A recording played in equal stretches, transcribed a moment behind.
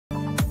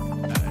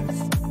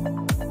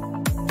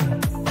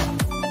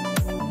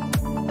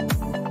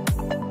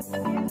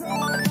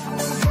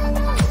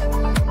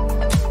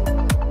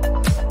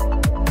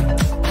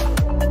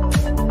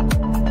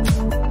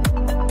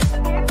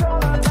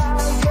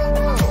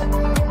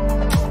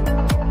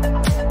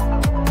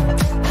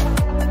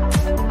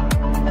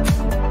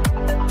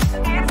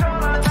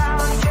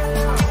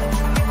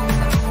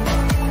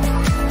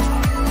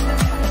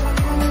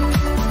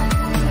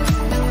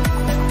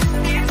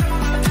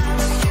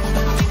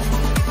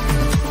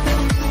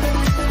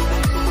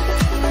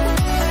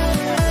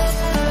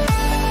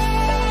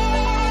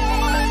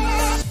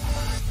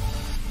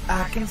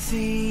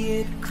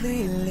see it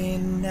clearly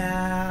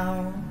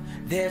now.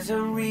 There's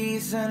a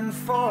reason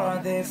for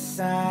this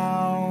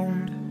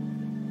sound.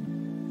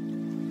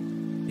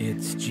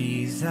 It's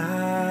Jesus.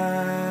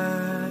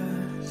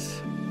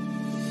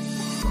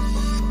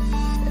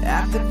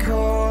 At the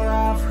core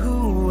of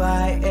who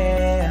I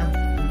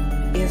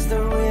am is the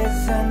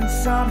risen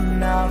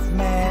Son of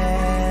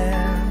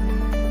Man.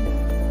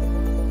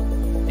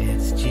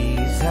 It's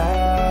Jesus.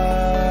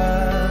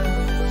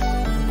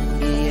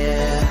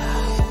 Yeah.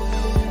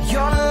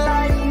 You're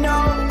like no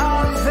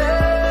other,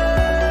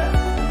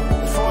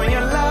 for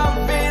your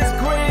love is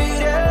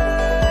greater,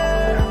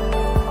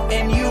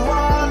 and you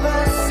are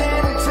the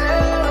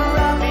center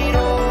of it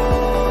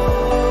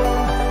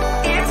all.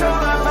 It's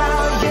all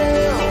about you.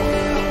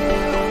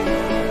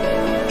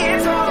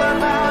 It's all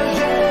about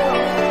you.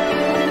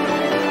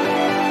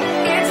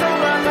 It's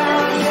all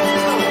about you.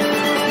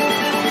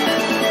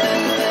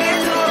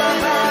 It's all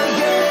about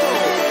you.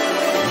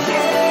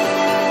 Yeah.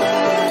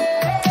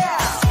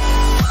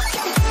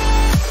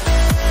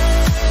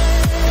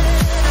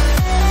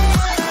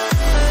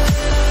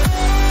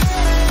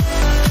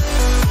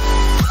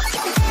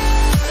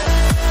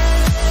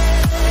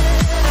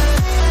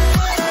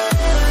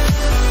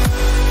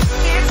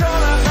 It's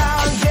all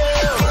about you.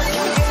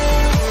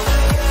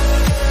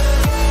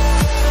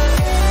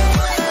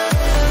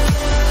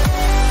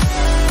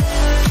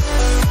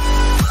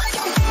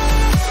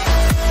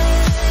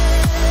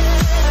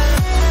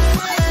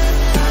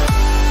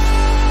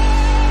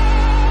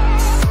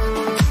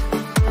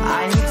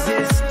 I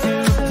exist to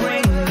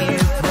bring you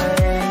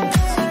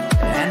praise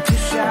and to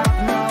shout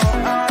no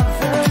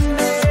other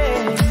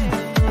name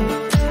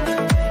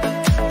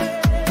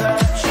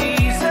but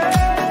Jesus.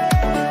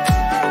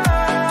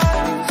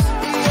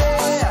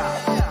 Yeah.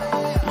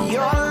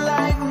 You're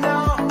like no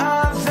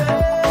other,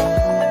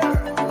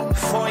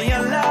 for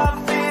your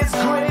love is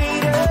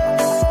greater,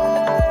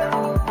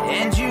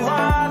 and you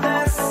are the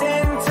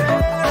center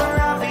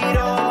of it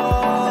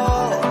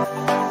all.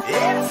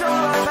 It's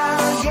all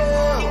about you.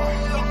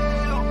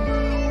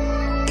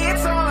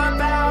 It's all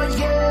about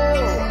you.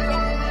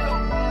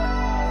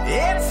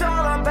 It's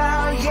all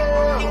about you.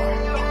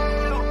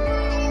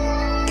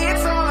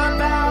 It's all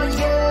about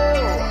you.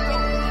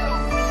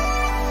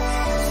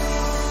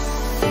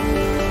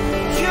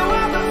 You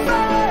are the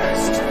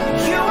first.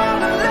 You are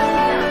the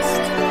last.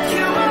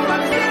 You are my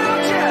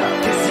future,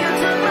 'cause you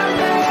took my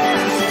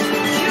past.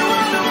 You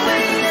are the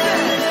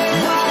reason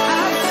why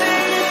I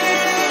sing.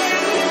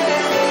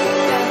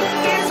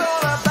 It's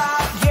all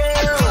about you.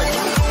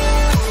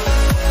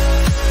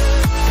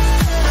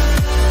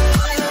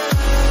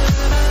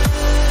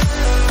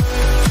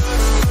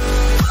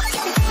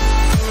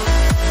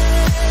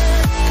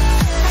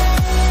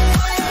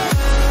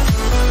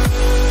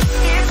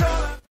 It's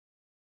all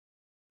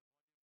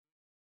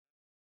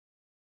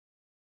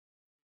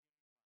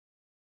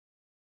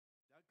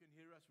Doug can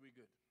hear us, we're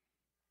good.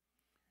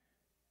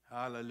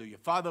 Hallelujah.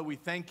 Father, we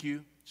thank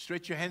you.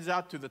 Stretch your hands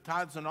out to the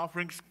tithes and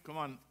offerings. Come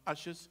on,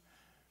 ushers.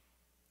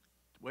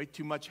 Way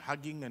too much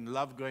hugging and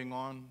love going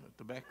on at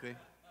the back there.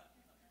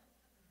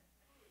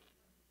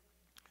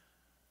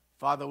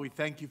 Father, we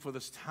thank you for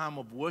this time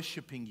of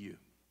worshiping you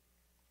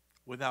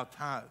with our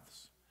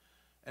tithes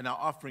and our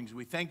offerings.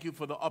 We thank you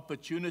for the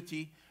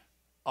opportunity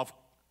of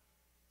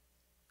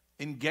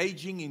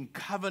engaging in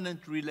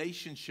covenant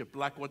relationship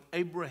like what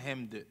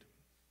Abraham did.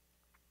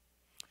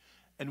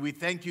 And we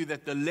thank you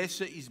that the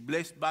lesser is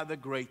blessed by the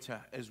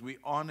greater as we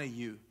honor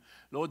you.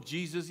 Lord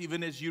Jesus,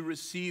 even as you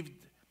received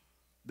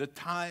the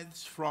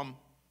tithes from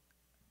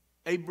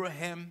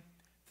Abraham,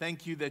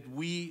 thank you that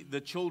we,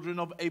 the children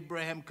of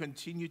Abraham,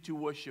 continue to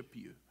worship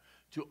you,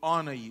 to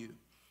honor you,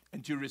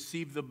 and to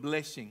receive the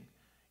blessing,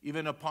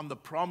 even upon the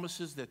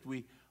promises that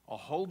we are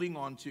holding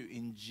on to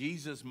in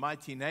Jesus'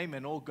 mighty name.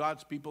 And all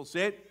God's people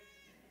said,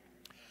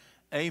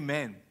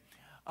 amen.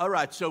 All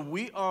right, so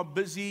we are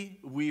busy.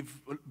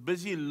 We've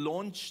just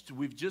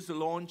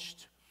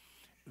launched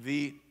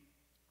the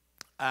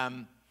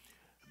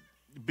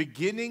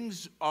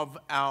beginnings of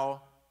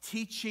our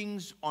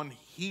teachings on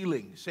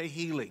healing. Say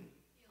healing.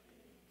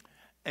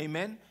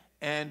 Amen.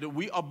 And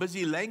we are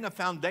busy laying a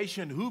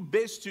foundation. Who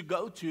best to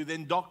go to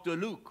than Dr.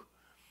 Luke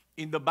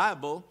in the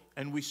Bible?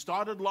 And we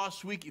started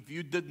last week. If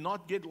you did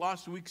not get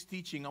last week's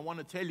teaching, I want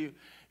to tell you,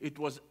 it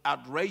was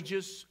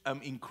outrageous,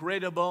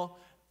 incredible.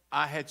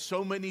 I had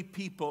so many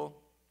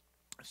people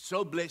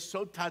so blessed,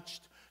 so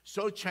touched,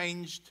 so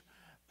changed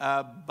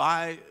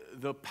by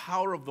the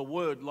power of the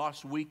word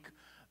last week.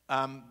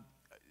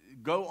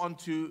 Go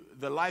onto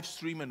the live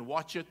stream and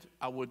watch it.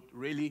 I would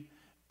really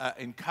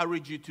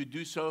encourage you to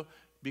do so,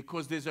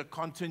 because there's a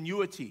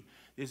continuity.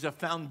 There's a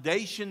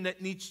foundation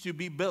that needs to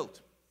be built.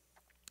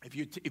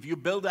 If you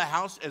build a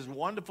house, as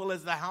wonderful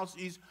as the house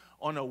is,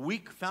 on a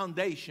weak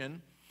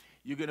foundation,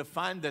 you're going to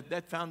find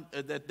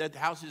that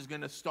house is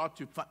going to start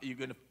to, you're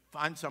going to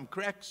find some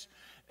cracks,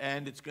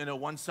 and it's going to,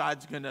 one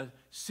side's going to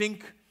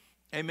sink.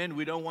 Amen.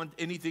 We don't want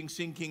anything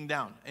sinking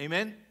down.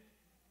 Amen.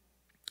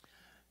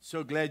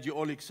 So glad you're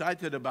all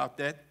excited about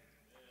that.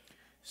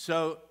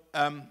 So,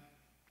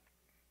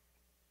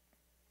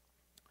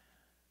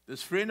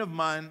 This friend of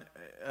mine,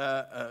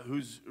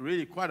 who's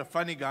really quite a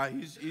funny guy,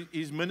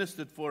 he's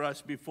ministered for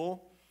us before.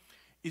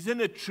 Isn't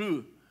it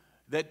true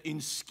that in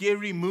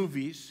scary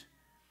movies,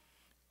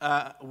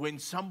 when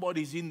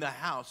somebody's in the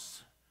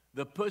house,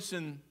 the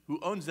person who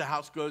owns the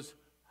house goes,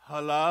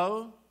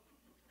 hello?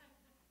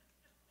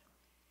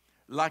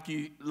 Like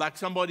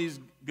somebody's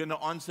going to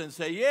answer and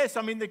say, yes,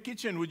 I'm in the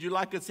kitchen. Would you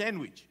like a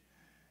sandwich?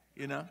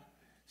 You know?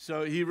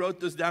 So he wrote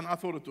this down. I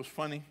thought it was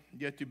funny.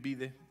 You had to be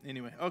there.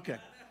 Anyway, okay.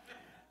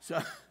 So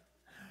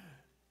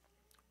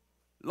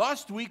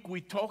last week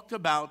we talked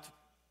about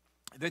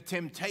the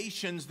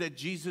temptations that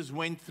Jesus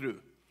went through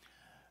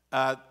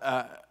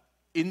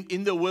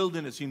in the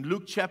wilderness, in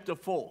Luke chapter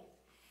 4.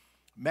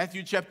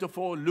 Matthew chapter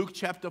 4, Luke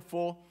chapter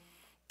 4.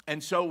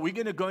 And so we're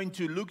going to go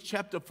into Luke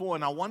chapter 4,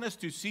 and I want us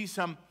to see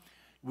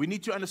we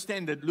need to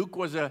understand that Luke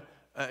was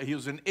he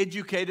was an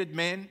educated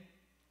man.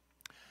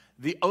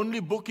 The only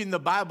book in the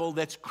Bible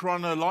that's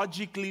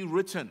chronologically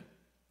written.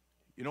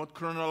 You know what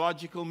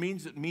chronological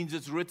means? It means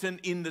it's written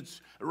in the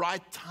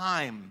right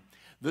time.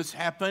 This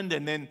happened,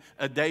 and then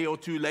a day or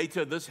two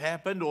later this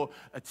happened, or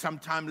at some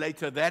time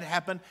later that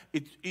happened.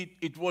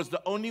 It was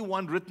the only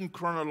one written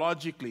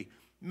chronologically.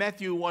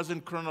 Matthew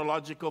wasn't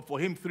chronological. For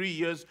him, 3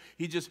 years,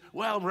 he just,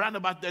 around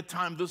about that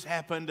time this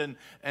happened.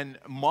 And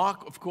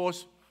Mark, of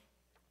course,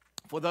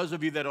 for those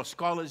of you that are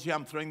scholars here,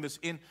 I'm throwing this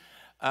in.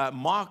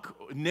 Mark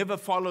never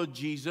followed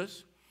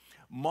Jesus.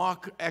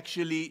 Mark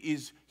actually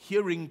is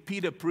hearing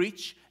Peter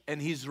preach,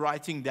 and he's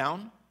writing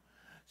down.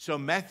 So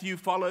Matthew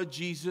followed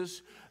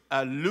Jesus,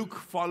 Luke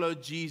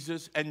followed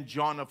Jesus, and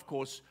John, of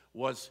course,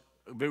 was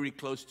very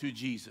close to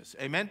Jesus.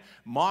 Amen?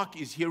 Mark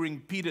is hearing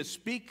Peter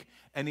speak,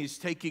 and he's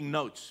taking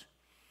notes.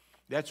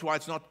 That's why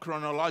it's not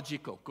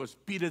chronological, because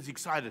Peter's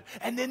excited.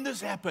 And then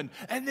this happened,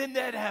 and then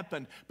that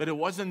happened. But it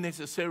wasn't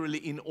necessarily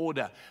in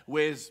order.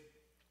 Whereas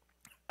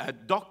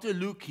Dr.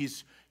 Luke,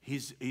 he's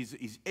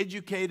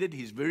educated,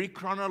 he's very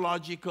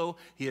chronological,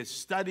 he has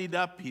studied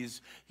up,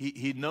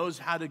 he knows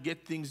how to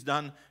get things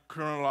done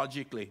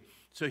chronologically.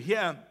 So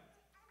here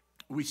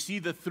we see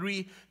the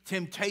three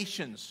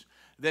temptations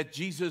that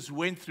Jesus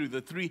went through,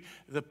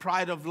 the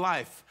pride of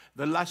life,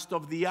 the lust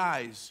of the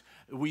eyes.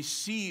 We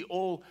see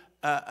all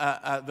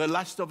the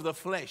lust of the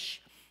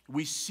flesh.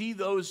 We see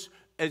those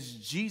as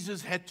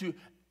Jesus had to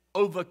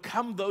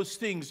overcome those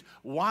things.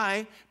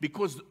 Why?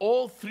 Because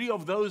all three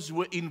of those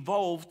were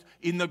involved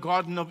in the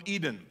Garden of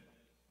Eden.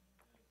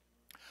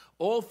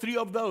 All three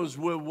of those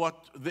were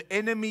what the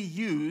enemy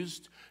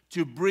used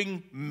to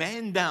bring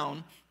man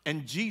down,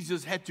 and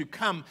Jesus had to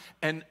come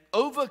and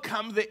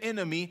overcome the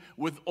enemy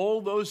with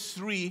all those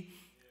three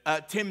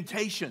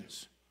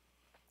temptations.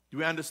 Do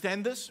we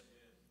understand this?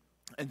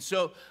 And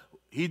so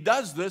he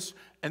does this,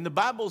 and the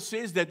Bible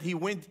says that he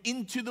went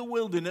into the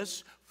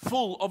wilderness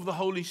full of the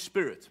Holy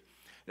Spirit.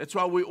 That's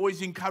why we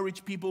always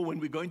encourage people when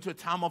we go into a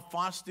time of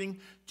fasting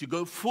to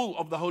go full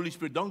of the Holy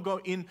Spirit. Don't go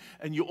in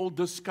and you're all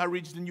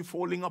discouraged and you're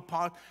falling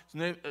apart.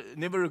 It's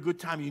never a good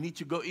time. You need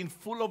to go in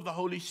full of the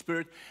Holy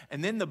Spirit.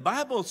 And then the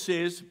Bible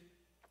says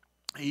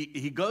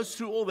he goes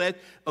through all that,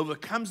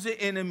 overcomes the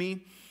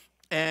enemy,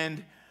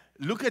 and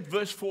look at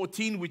verse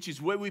 14, which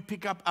is where we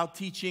pick up our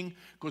teaching,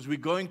 because we're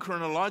going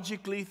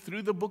chronologically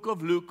through the book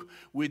of Luke.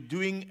 We're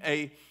doing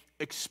a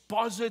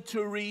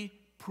expository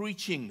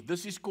preaching.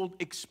 This is called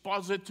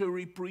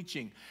expository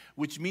preaching,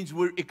 which means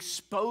we're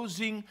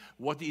exposing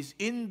what is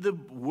in the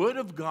Word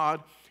of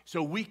God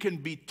so we can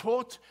be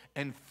taught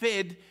and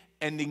fed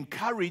and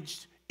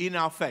encouraged in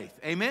our faith.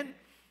 Amen?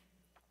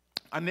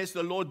 Unless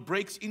the Lord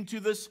breaks into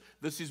this,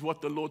 this is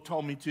what the Lord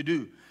told me to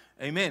do.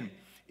 Amen.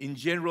 In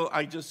general,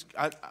 as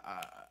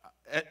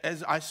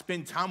I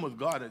spend time with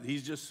God,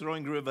 He's just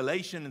throwing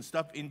revelation and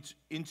stuff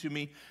into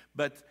me.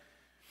 But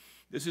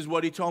this is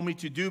what He told me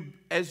to do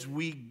as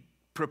we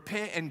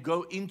prepare and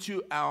go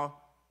into our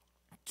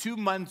 2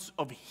 months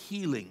of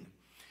healing.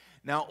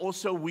 Now,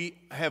 also we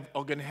are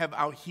going to have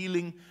our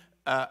healing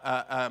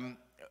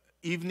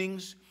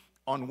evenings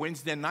on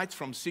Wednesday nights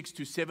from 6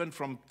 to 7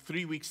 from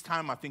 3 weeks'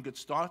 time, I think it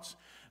starts.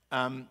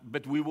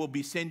 But we will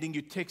be sending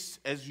you texts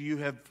as you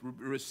have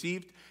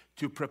received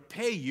to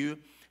prepare you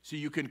so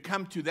you can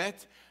come to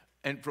that.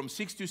 And from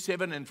 6 to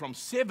 7 and from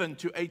 7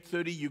 to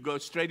 8:30, you go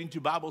straight into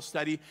Bible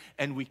study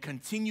and we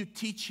continue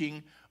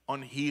teaching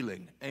on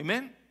healing.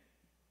 Amen?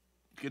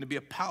 It's going to be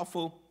a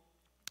powerful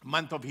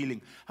month of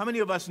healing. How many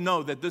of us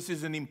know that this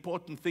is an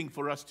important thing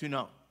for us to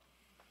know?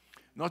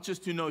 Not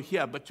just to know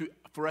here, but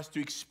for us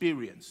to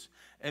experience.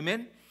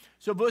 Amen?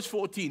 So verse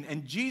 14,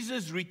 and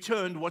Jesus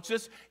returned, watch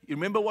this, you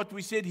remember what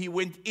we said? He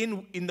went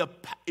in the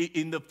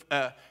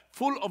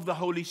full of the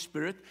Holy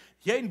Spirit.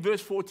 Here in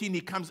verse 14, he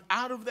comes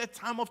out of that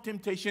time of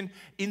temptation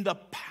in the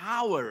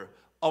power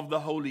of the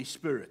Holy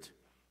Spirit.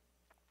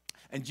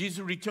 And Jesus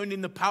returned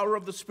in the power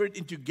of the Spirit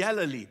into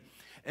Galilee.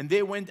 And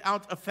there went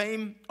out a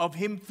fame of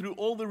him through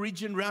all the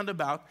region round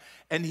about,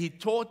 and he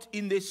taught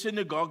in their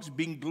synagogues,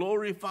 being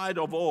glorified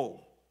of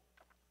all.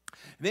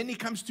 Then he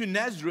comes to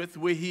Nazareth,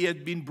 where he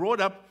had been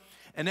brought up,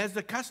 and as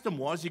the custom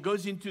was, he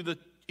goes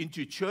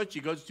into church,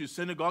 he goes to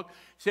synagogue.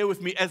 Say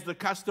with me, as the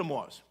custom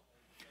was.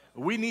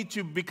 we need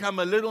to become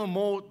a little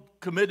more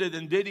committed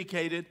and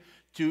dedicated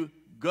to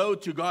go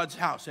to God's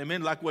house.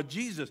 Amen. Like what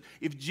Jesus,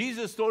 if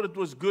Jesus thought it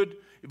was good,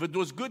 if it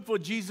was good for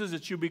Jesus,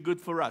 it should be good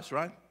for us,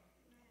 right?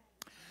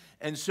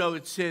 And so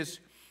it says,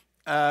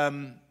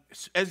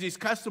 as his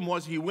custom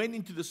was, he went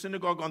into the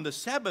synagogue on the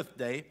Sabbath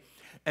day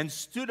and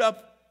stood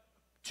up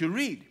to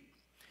read.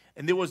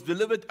 And there was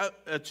delivered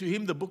to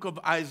him the book of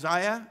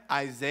Isaiah.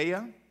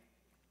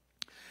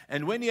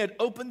 And when he had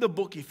opened the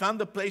book, he found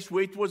the place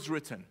where it was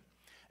written.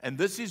 And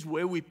this is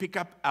where we pick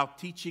up our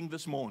teaching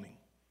this morning.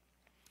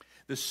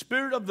 The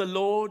Spirit of the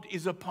Lord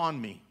is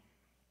upon me,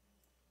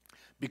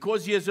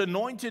 because he has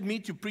anointed me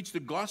to preach the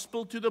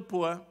gospel to the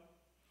poor.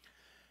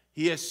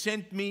 He has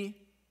sent me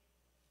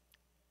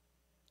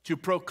to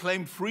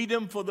proclaim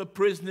freedom for the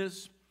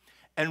prisoners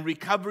and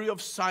recovery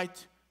of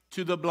sight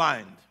to the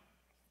blind,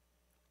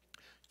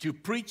 to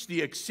preach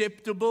the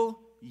acceptable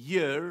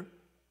year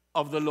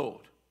of the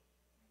Lord.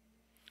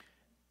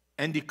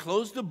 And he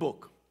closed the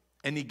book,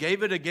 and he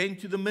gave it again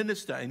to the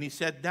minister, and he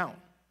sat down.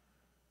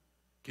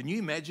 Can you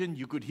imagine?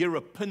 You could hear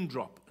a pin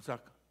drop. It's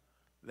like,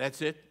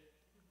 that's it?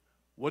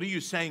 What are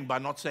you saying by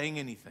not saying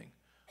anything?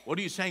 What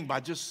are you saying by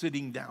just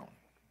sitting down?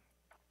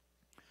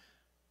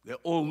 They're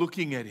all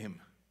looking at him.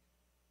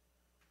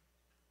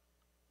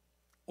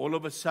 All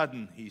of a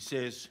sudden, he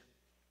says,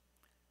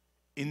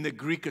 in the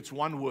Greek, it's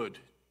one word,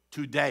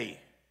 today.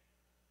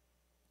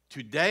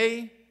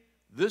 Today,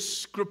 this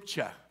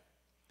scripture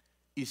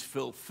is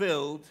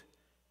fulfilled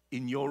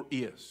in your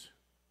ears.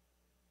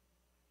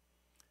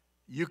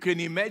 You can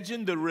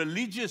imagine the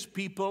religious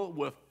people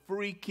were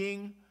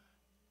freaking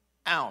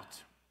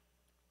out.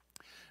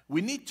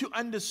 We need to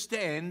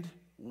understand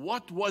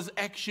what was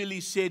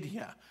actually said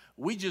here.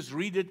 We just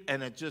read it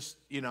and it just,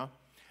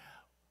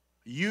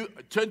 you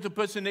turn to the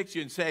person next to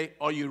you and say,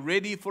 are you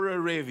ready for a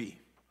Revi?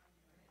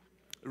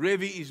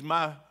 Revi is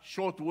my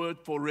short word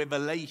for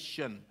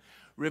revelation.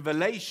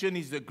 Revelation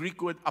is the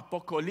Greek word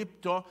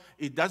apocalypto.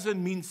 It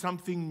doesn't mean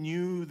something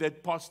new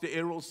that Pastor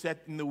Errol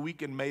sat in the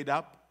week and made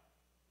up.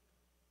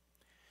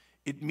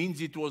 It means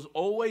it was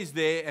always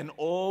there, and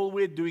all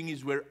we're doing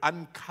is we're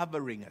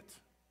uncovering it,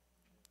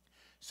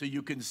 so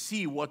you can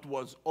see what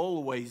was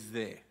always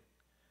there.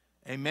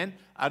 Amen?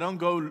 I don't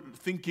go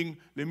thinking,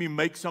 let me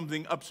make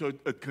something up so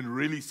it can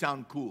really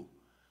sound cool.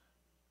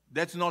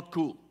 That's not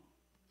cool.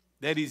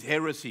 That is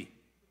heresy.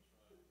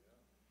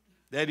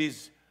 That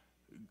is,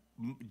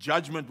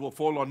 judgment will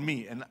fall on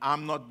me, and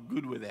I'm not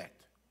good with that.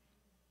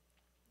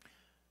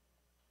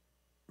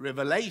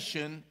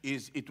 Revelation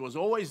is, it was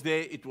always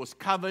there, it was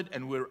covered,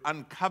 and we're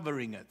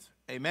uncovering it.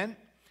 Amen?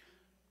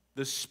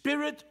 The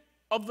Spirit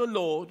of the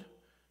Lord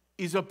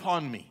is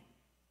upon me,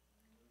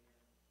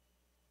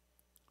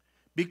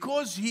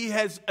 because he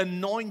has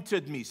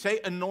anointed me.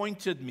 Say,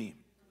 anointed me.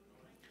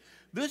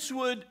 This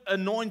word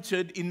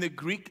anointed in the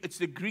Greek, it's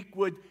the Greek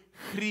word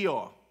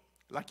chrio,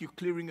 like you're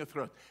clearing a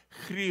throat.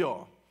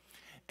 Chrio.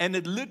 And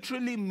it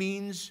literally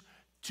means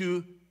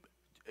to,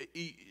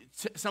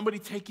 somebody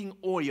taking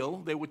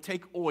oil, they would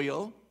take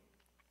oil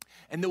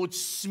and they would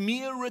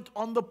smear it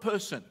on the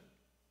person.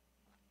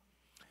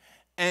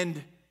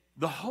 And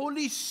the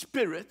Holy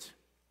Spirit,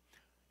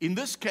 in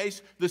this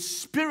case, the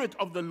Spirit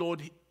of the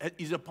Lord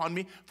is upon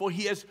me, for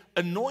he has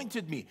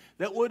anointed me.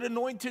 That word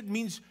anointed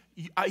means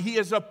he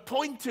has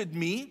appointed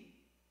me,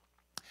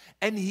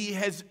 and he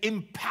has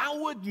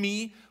empowered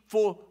me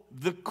for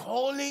the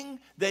calling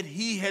that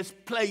he has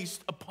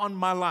placed upon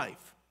my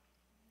life.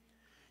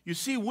 You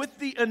see, with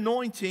the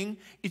anointing,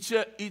 it's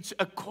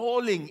a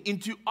calling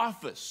into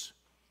office.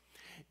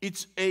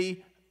 It's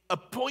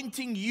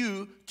appointing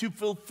you to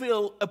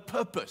fulfill a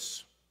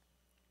purpose.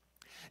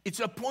 It's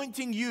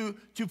appointing you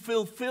to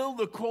fulfill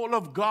the call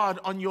of God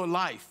on your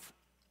life.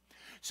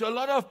 So a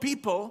lot of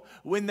people,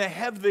 when they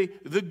have the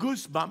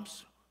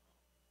goosebumps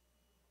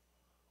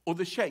or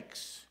the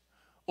shakes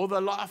or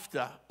the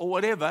laughter or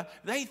whatever,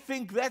 they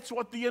think that's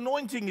what the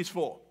anointing is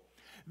for.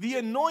 The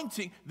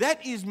anointing,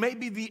 that is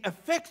maybe the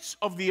effects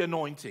of the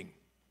anointing.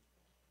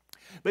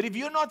 But if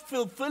you're not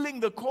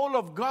fulfilling the call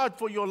of God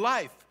for your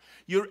life,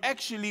 you're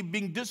actually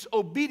being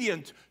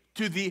disobedient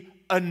to the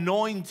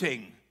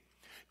anointing.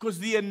 Because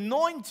the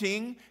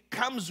anointing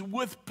comes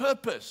with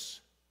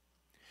purpose.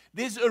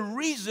 There's a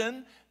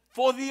reason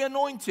for the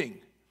anointing.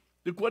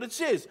 Look what it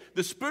says.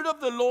 The Spirit of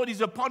the Lord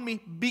is upon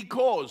me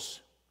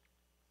because.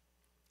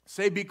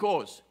 Say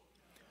because.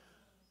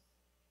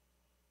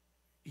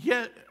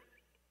 Yeah,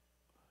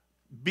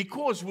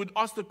 because would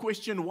ask the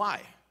question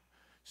why.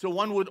 So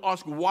one would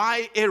ask,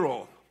 why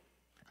Errol?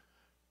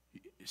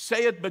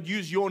 Say it, but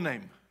use your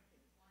name.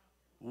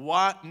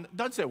 Why?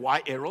 Don't say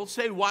why Errol.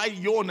 Say why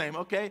your name,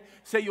 okay?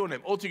 Say your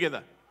name all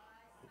together.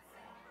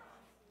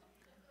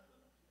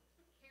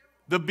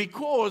 The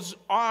because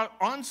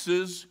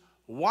answers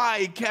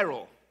why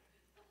Carol,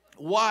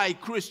 why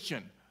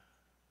Christian.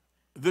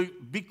 The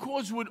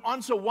because would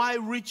answer why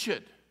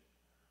Richard,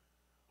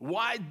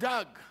 why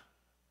Doug.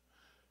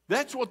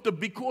 That's what the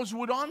because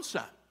would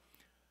answer.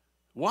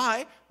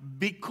 Why?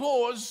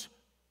 Because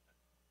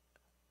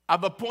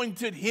I've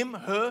appointed him,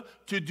 her,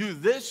 to do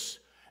this,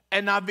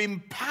 and I've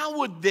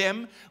empowered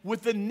them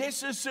with the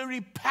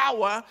necessary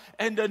power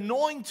and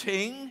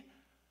anointing,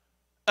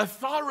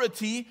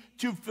 authority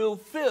to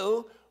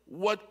fulfill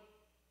what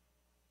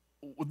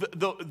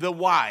the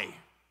why,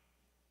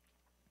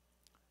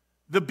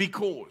 the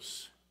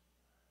because.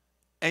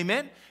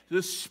 Amen.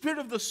 The Spirit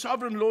of the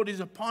Sovereign Lord is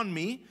upon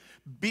me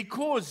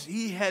because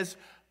He has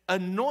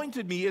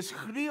anointed me, He has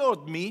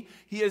created me,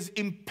 He has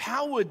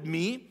empowered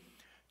me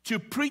to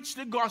preach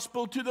the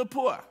gospel to the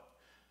poor.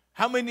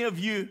 How many of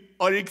you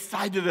are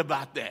excited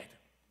about that?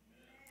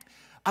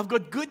 I've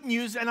got good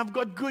news and I've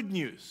got good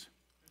news.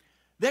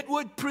 That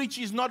word preach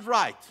is not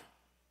right.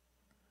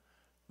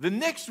 The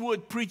next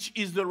word preach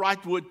is the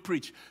right word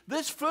preach.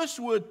 This first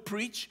word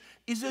preach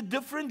is a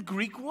different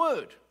Greek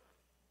word.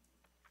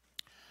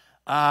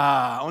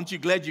 Aren't you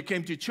glad you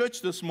came to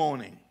church this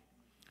morning?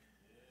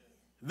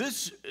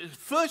 This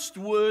first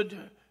word,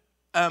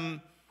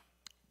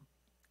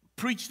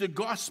 preach the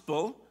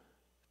gospel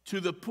to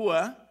the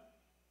poor,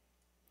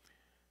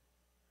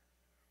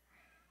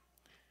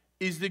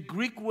 is the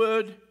Greek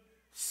word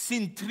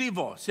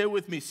syntrivo. Say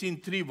with me,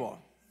 syntrivo.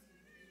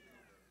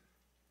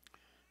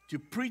 To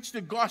preach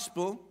the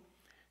gospel,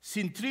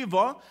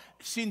 syntrivo.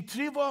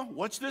 Syntrivo,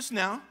 watch this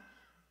now.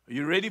 Are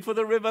you ready for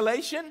the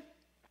revelation?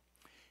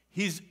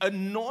 He's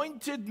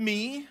anointed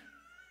me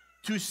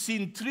to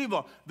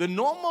syntrivo. The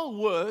normal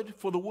word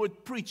for the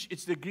word preach,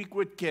 it's the Greek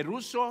word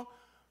keruso.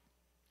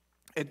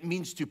 It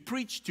means to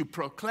preach, to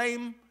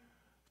proclaim,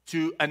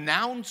 to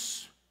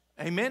announce.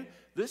 Amen?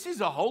 This is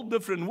a whole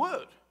different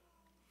word.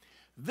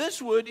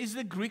 This word is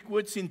the Greek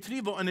word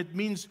syntrivo, and it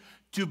means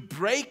to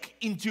break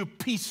into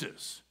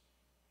pieces.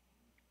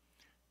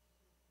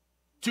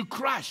 To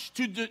crush,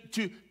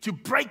 to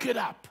break it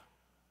up.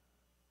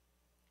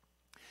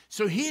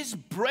 So he's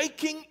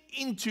breaking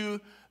into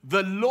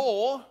the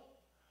law,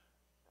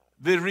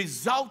 the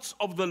results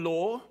of the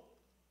law,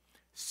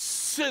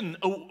 sin,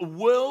 a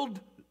world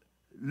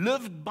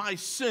lived by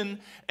sin,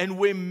 and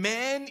where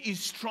man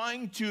is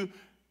trying to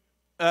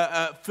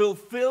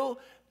fulfill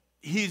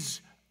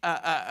his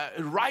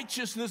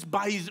righteousness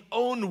by his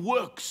own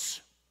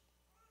works.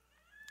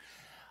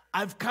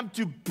 I've come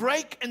to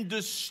break and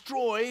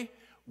destroy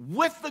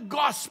with the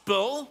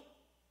gospel.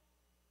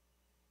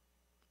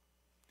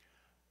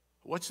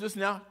 Watch this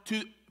now,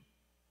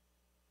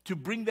 to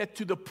bring that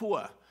to the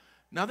poor.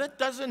 Now that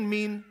doesn't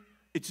mean,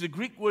 it's the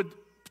Greek word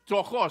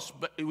ptochos,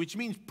 which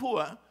means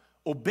poor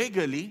or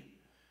beggarly.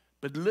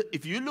 But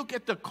if you look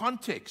at the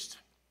context,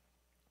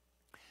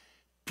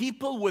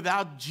 people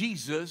without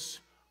Jesus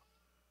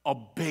are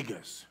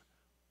beggars,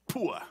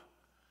 poor,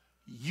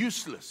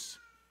 useless.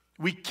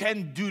 We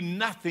can do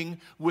nothing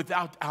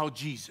without our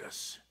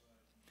Jesus.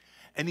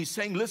 And he's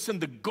saying, listen,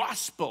 the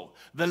gospel,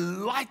 the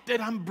light that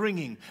I'm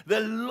bringing,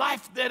 the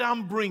life that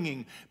I'm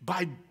bringing,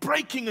 by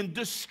breaking and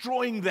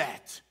destroying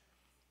that's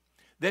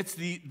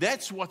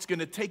what's going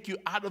to take you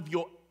out of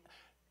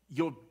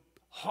your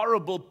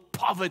horrible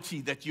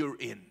poverty that you're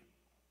in.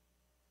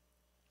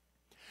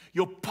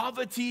 Your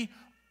poverty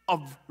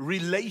of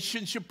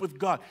relationship with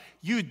God.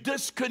 You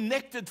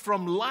disconnected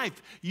from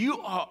life. You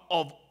are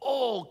of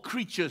all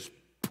creatures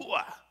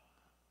poor.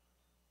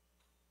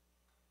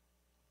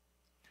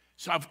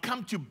 So I've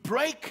come to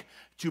break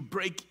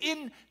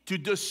in, to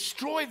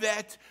destroy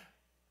that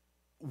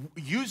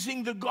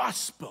using the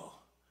gospel.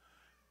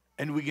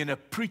 And we're going to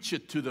preach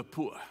it to the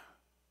poor.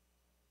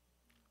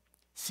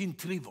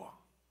 Syntrivo.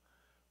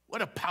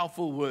 What a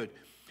powerful word.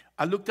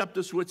 I looked up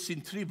this word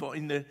syntrivo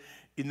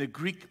in the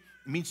Greek.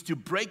 It means to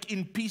break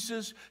in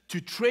pieces,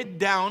 to tread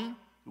down.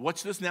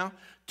 Watch this now.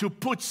 To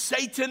put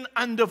Satan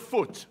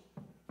underfoot.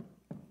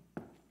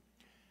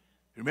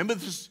 Remember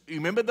this?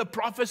 Remember the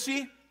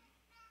prophecy?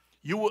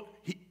 You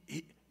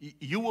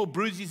will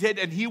bruise his head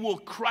and he will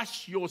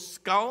crush your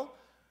skull.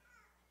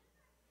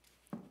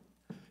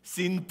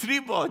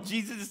 Syntrivo.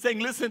 Jesus is saying,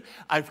 listen,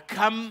 I've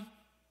come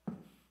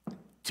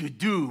to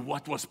do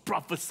what was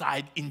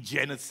prophesied in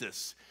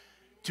Genesis.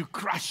 To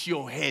crush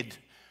your head,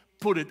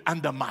 put it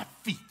under my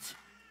feet.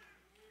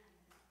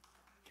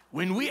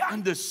 When we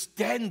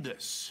understand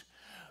this,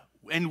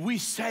 and we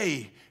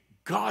say,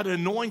 God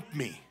anoint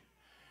me,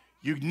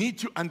 you need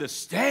to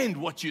understand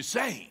what you're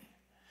saying.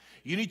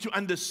 You need to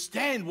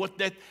understand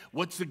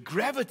what's the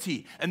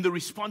gravity and the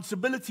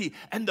responsibility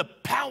and the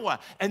power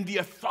and the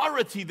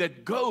authority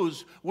that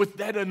goes with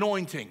that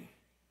anointing.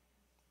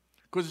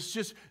 Because it's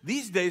just,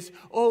 these days,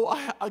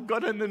 I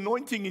got an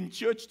anointing in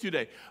church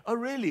today. Oh,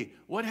 really?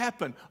 What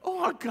happened?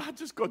 Oh, God,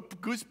 just got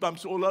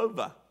goosebumps all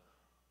over.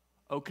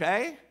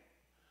 Okay?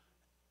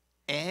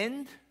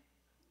 And?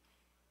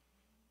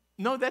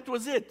 No, that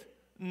was it.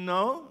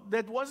 No,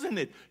 that wasn't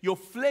it. Your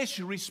flesh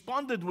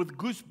responded with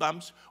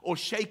goosebumps or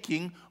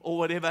shaking or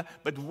whatever.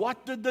 But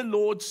what did the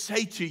Lord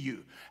say to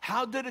you?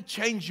 How did it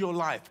change your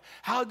life?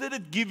 How did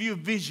it give you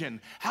vision?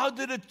 How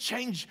did it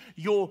change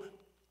your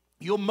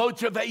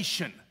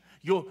motivation?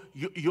 Your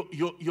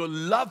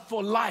love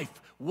for life?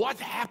 What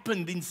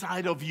happened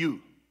inside of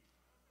you?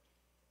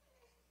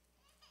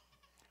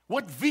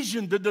 What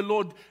vision did the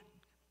Lord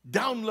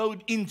download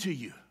into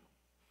you?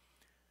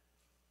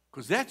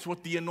 Because that's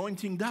what the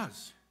anointing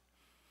does.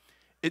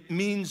 It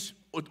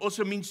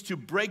also means to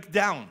break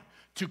down,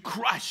 to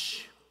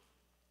crush,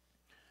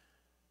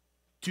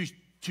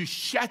 to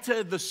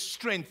shatter the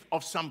strength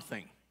of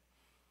something.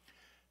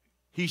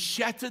 He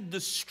shattered the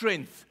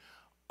strength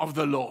of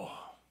the law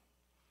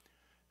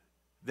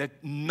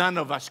that none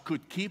of us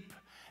could keep,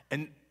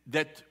 and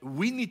that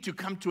we need to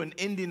come to an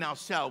end in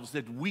ourselves,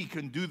 that we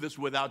can do this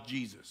without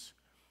Jesus.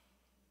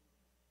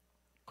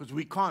 Because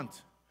we can't.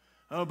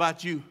 I don't know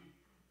about you.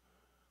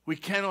 We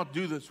cannot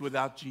do this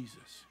without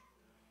Jesus.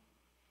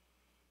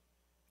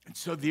 And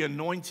so the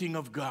anointing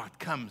of God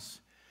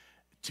comes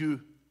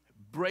to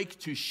break,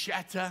 to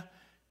shatter,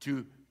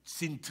 to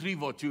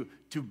sintrivo,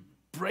 to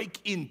break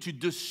in, to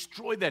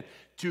destroy that,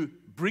 to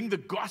bring the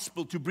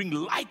gospel, to bring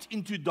light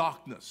into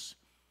darkness,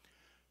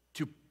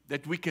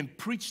 that we can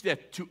preach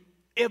that to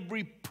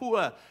every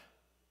poor,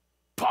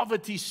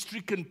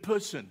 poverty-stricken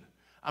person.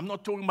 I'm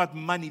not talking about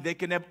money. They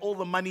can have all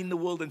the money in the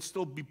world and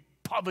still be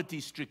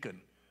poverty-stricken.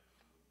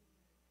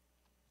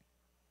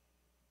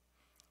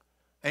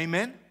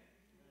 Amen?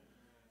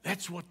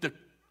 That's what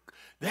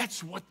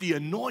the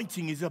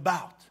anointing is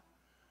about.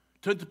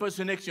 Turn to the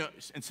person next to you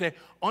and say,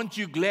 aren't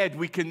you glad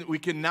we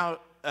can now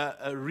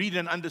read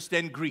and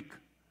understand Greek?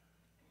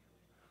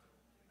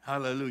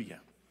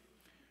 Hallelujah.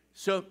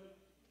 So,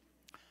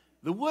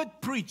 the word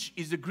preach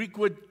is the Greek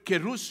word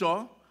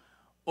keruso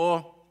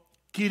or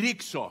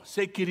kirixo.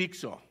 Say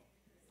kirixo.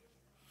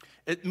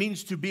 It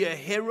means to be a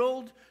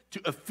herald,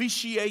 to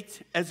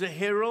officiate as a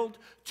herald,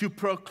 to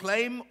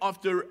proclaim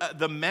after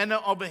the manner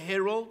of a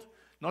herald,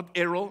 not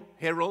Errol,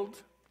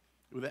 herald,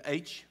 with an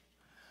H.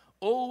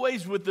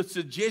 Always with the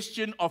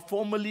suggestion of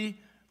formality,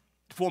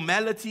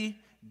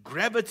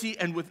 gravity,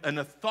 and with an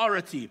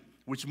authority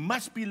which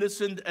must be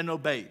listened and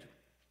obeyed.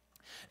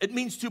 It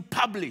means to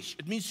publish.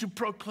 It means to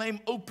proclaim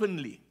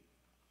openly.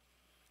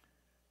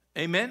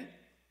 Amen?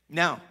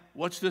 Now,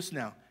 watch this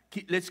now.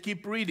 Let's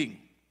keep reading.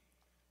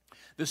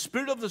 The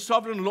Spirit of the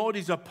Sovereign Lord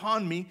is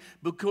upon me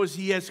because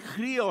He has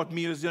chriot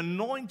me, has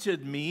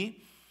anointed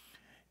me,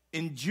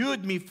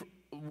 endued me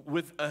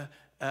with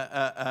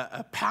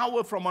a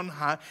power from on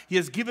high. He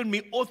has given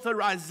me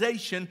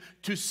authorization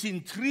to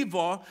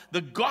sintrivo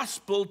the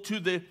gospel to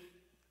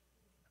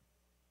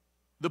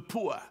the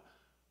poor,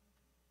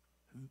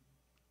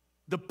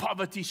 the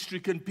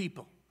poverty-stricken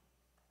people.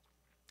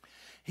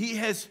 He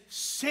has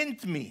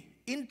sent me.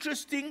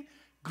 Interesting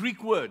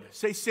Greek word.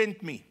 Say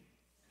sent me.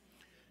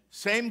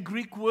 Same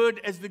Greek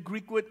word as the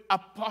Greek word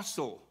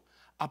apostle.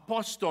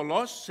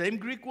 Apostolos, same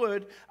Greek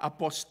word.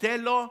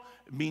 Apostello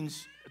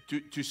means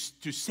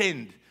to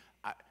send.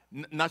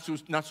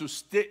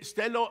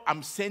 Nasustello,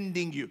 I'm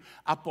sending you.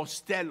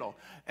 Apostello.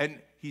 And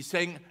he's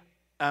saying,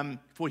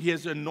 for He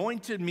has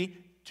anointed me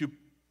to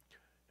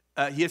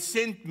He has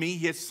sent me,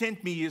 He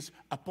is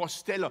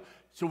apostello.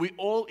 So we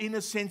all, in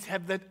a sense,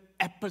 have that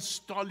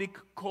apostolic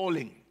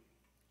calling.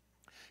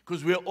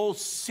 Because we're all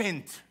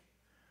sent.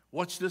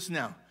 Watch this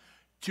now.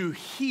 To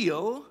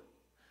heal.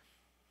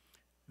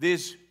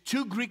 There's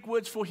two Greek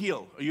words for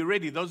heal. Are you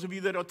ready? Those of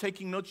you that are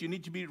taking notes, you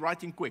need to be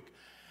writing quick.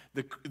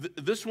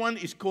 This one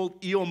is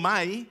called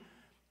iomai.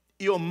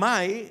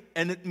 Iomai,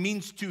 and it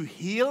means to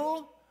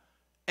heal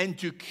and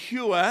to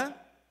cure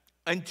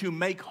and to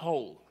make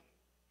whole.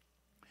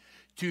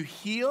 To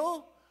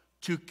heal,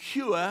 to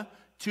cure,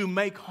 to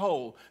make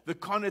whole. The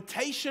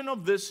connotation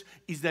of this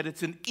is that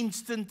it's an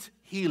instant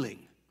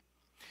healing.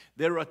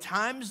 There are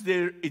times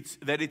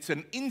that it's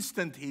an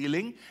instant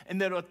healing,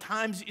 and there are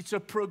times it's a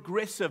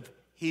progressive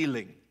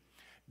healing.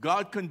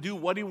 God can do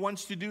what He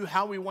wants to do,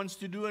 how He wants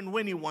to do, and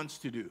when He wants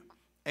to do.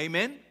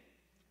 Amen?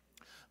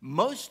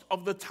 Most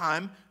of the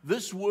time,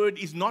 this word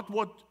is not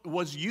what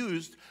was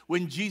used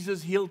when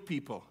Jesus healed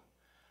people.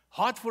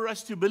 Hard for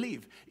us to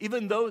believe,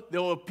 even though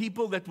there were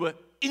people that were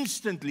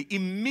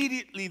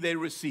immediately they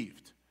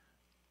received.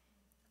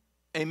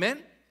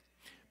 Amen?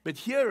 But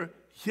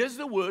here's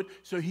the word.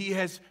 So He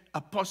has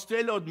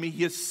apostelloed me.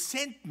 He has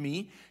sent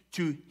me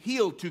to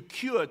heal, to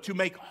cure, to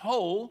make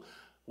whole.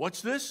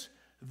 What's this?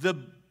 The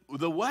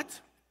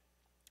what?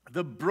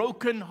 The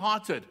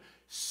brokenhearted.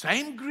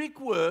 Same Greek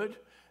word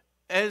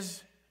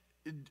as,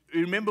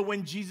 remember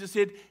when Jesus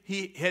said,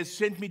 He has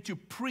sent me to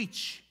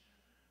preach.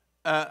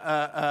 He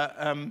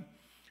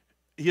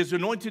has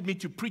anointed me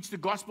to preach the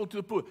gospel to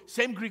the poor.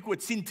 Same Greek word,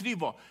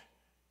 sintrivo.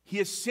 He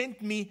has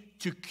sent me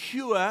to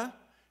cure,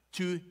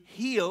 to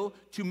heal,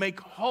 to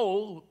make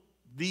whole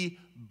the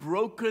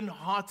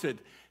brokenhearted.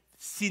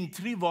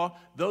 Sintrivo,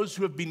 those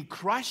who have been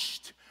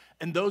crushed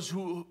and those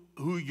who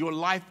your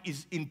life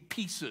is in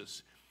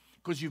pieces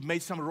because you've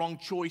made some wrong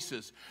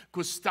choices,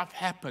 because stuff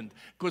happened,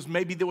 because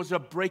maybe there was a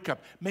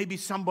breakup, maybe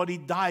somebody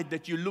died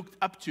that you looked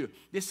up to.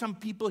 There's some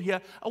people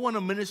here, I want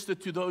to minister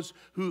to those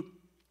who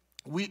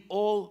we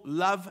all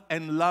love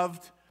and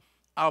loved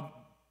our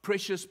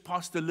precious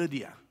Pastor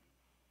Lydia.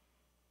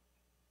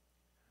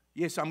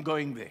 Yes, I'm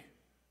going there.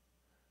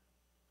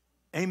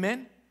 Amen?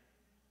 Amen.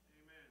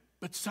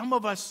 But some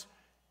of us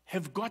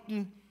have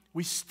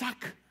we're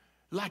stuck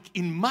like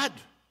in mud.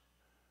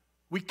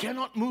 We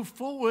cannot move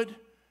forward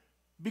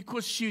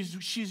because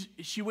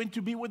she went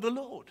to be with the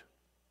Lord.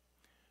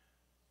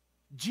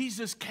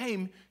 Jesus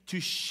came to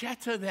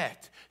shatter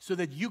that so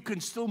that you can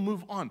still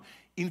move on.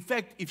 In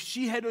fact, if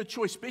she had her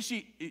choice,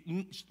 especially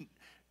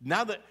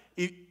now that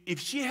if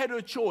she had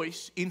her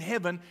choice in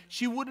heaven,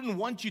 she wouldn't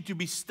want you to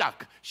be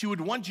stuck. She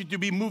would want you to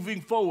be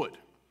moving forward.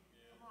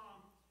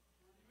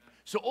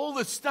 So all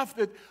the stuff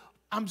that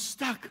I'm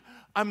stuck,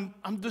 I'm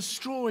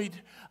destroyed,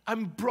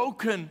 I'm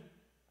broken.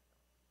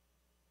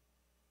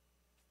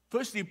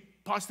 Firstly,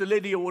 Pastor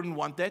Lydia wouldn't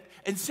want that.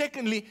 And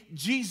secondly,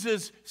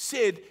 Jesus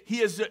said he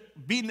has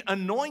been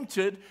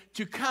anointed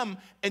to come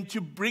and to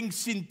bring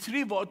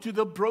sintriva to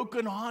the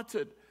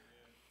brokenhearted.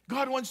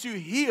 God wants to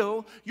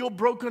heal your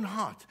broken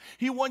heart.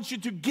 He wants you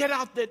to get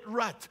out that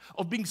rut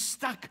of being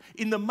stuck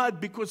in the mud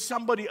because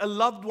a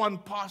loved one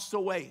passed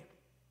away.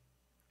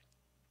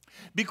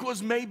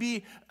 Because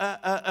maybe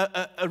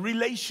a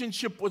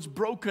relationship was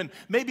broken.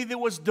 Maybe there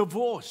was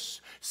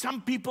divorce.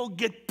 Some people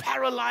get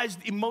paralyzed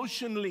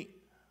emotionally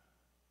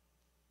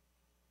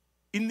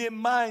in their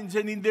minds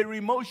and in their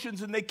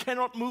emotions, and they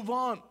cannot move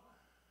on.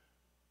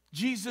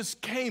 Jesus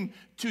came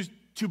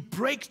to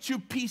break to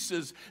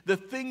pieces the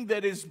thing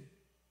that is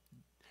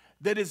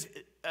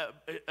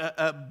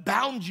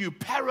bound you,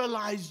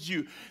 paralyzed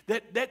you,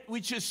 that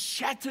which has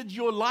shattered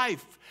your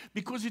life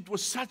because it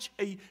was such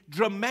a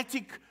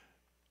dramatic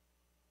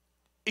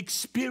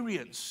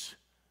experience.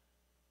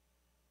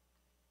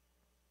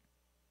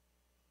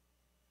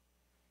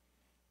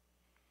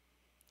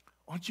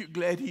 Aren't you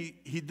glad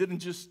he didn't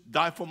just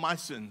die for my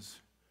sins?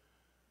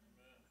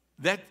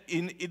 That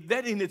in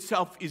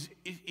itself is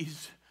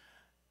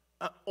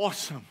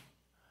awesome.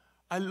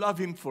 I love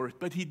him for it,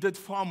 but he did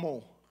far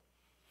more.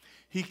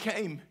 He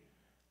came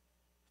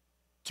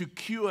to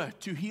cure,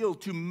 to heal,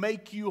 to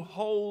make you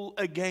whole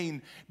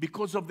again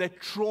because of that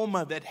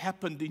trauma that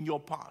happened in your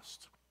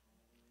past.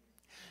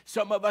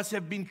 Some of us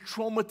have been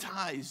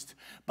traumatized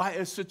by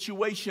a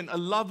situation, a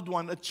loved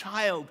one, a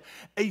child,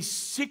 a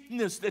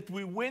sickness that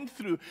we went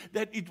through,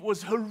 that it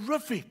was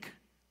horrific.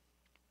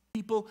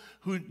 People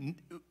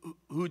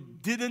who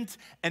didn't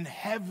and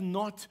have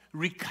not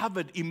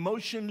recovered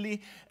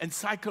emotionally and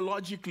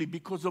psychologically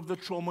because of the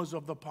traumas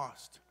of the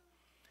past.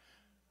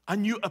 I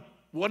knew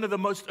one of the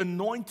most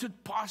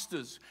anointed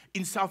pastors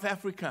in South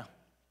Africa.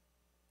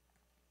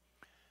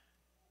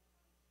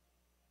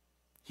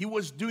 He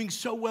was doing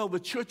so well. The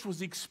church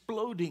was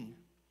exploding.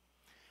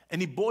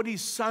 And he bought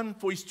his son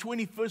for his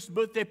 21st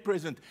birthday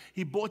present.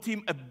 He bought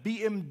him a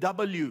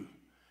BMW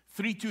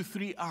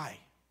 323i.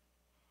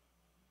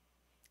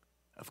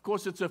 Of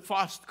course, it's a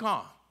fast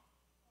car,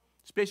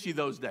 especially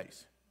those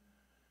days.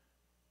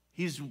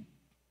 He's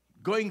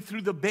going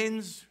through the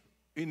bends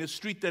in a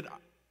street that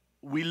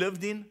we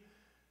lived in.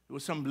 There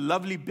was some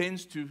lovely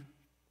bends to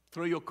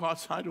throw your car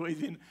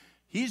sideways in.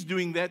 He's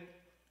doing that,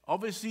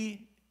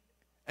 obviously.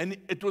 And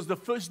it was the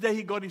first day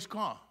he got his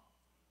car.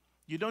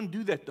 You don't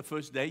do that the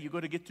first day. You've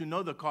got to get to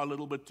know the car a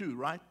little bit too,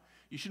 right?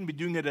 You shouldn't be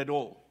doing it at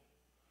all.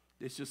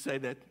 Let's just say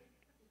that.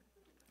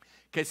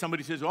 In case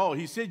somebody says, oh,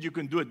 he said you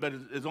can do it, but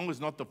as long as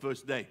it's not the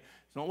first day.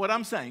 It's not what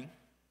I'm saying.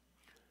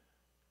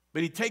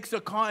 But he takes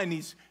the car and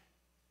he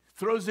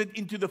throws it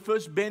into the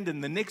first bend,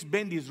 and the next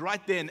bend is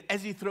right there. And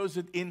as he throws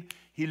it in,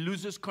 he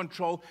loses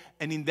control.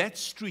 And in that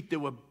street, there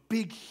were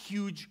big,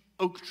 huge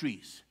oak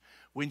trees.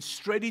 Went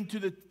straight into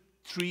the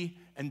tree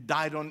and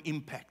died on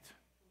impact.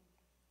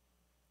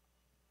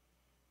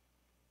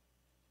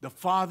 The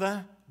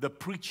father, the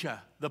preacher,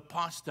 the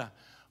pastor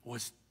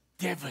was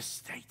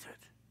devastated.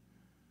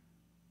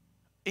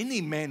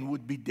 Any man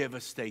would be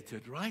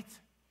devastated, right?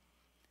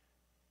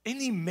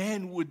 Any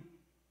man would.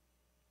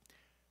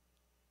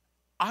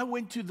 I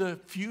went to the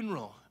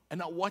funeral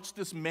and I watched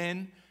this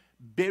man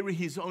bury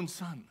his own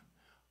son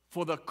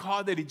for the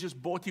car that he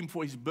just bought him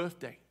for his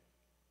birthday.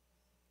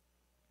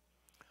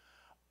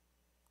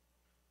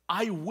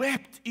 I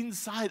wept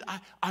inside.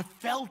 I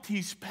felt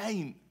his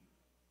pain.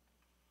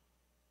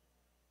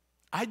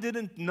 I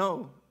didn't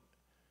know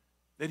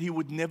that he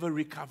would never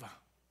recover.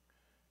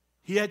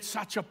 He had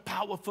such a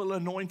powerful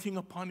anointing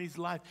upon his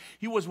life.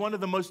 He was one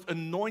of the most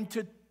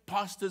anointed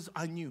pastors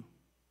I knew.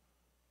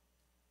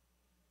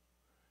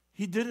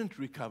 He didn't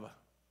recover.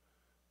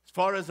 As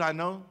far as I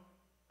know,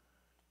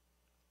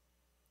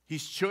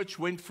 his church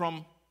went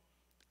from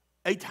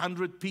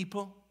 800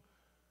 people.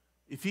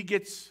 If he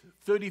gets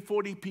 30,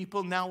 40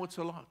 people, now it's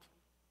a lot.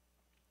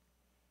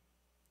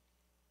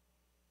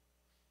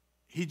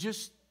 He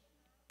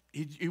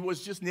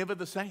was just never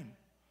the same.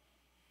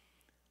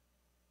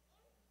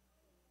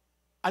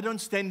 I don't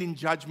stand in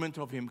judgment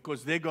of him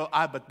because they go,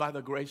 but by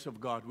the grace of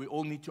God. We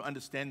all need to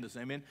understand this,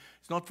 amen?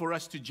 It's not for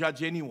us to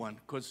judge anyone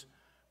because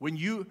when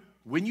you're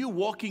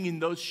walking in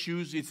those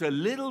shoes, it's a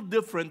little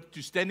different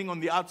to standing on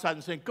the outside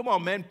and saying, come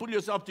on, man, pull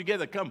yourself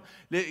together. Come,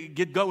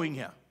 get going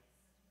here.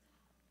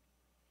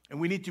 And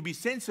we need to be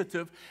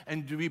sensitive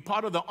and to be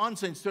part of the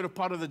answer instead of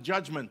part of the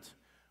judgment,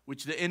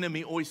 which the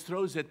enemy always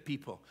throws at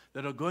people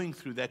that are going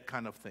through that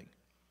kind of thing.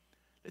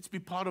 Let's be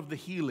part of the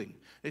healing.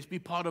 Let's be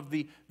part of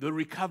the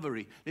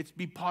recovery. Let's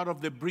be part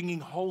of the bringing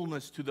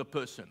wholeness to the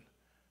person.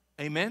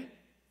 Amen?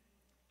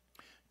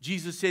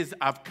 Jesus says,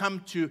 I've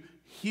come to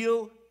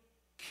heal,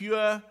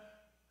 cure,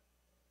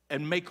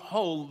 and make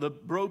whole the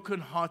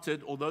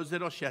brokenhearted, or those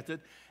that are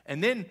shattered.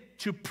 And then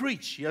to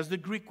preach. Here's the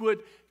Greek word,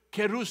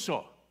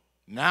 keruso.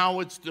 Now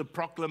it's the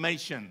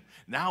proclamation.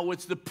 Now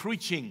it's the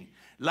preaching,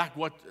 like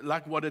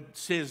what it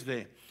says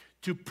there.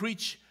 To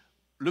preach,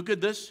 look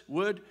at this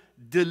word,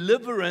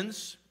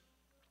 deliverance.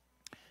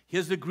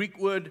 Here's the Greek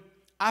word,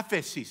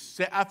 aphesis.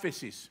 Say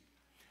aphesis.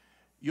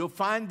 You'll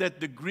find that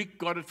the Greek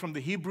got it from the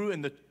Hebrew,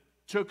 and the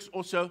Turks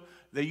also,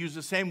 they use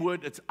the same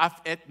word. It's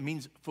aphet,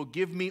 means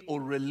forgive me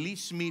or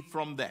release me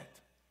from that.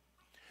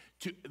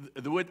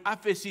 The word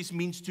aphesis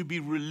means to be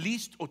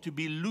released or to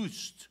be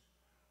loosed.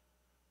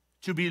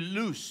 To be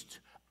loosed.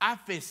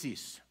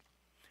 Aphesis.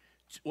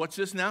 What's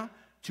this now?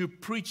 To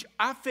preach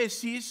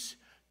aphesis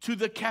to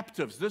the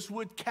captives. This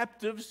word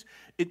captives,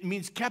 it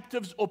means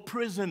captives or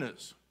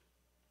prisoners.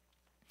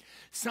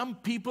 Some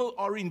people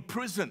are in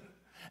prison,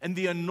 and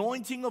the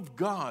anointing of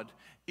God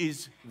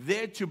is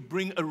there to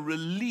bring a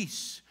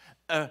release,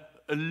 a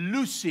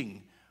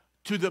loosing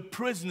to the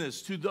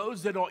prisoners, to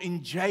those that are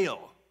in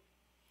jail.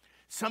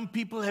 Some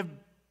people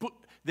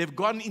they've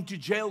gone into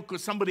jail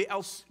because somebody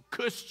else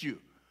cursed you.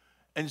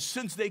 And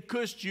since they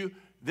cursed you,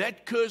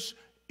 that curse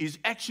is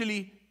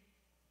actually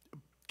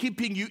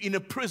keeping you in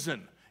a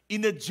prison,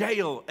 in a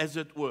jail, as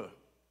it were.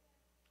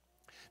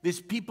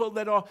 There's people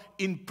that are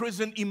in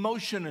prison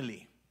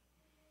emotionally.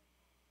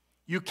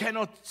 You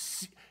cannot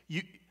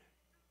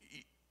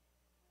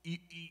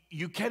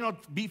you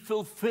cannot be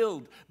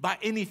fulfilled by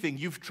anything.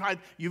 You've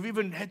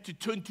even had to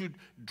turn to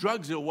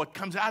drugs or what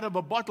comes out of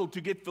a bottle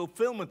to get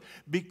fulfillment,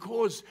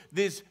 because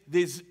there's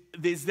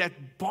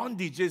that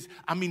bondage.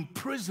 I'm in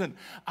prison.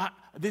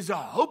 There's a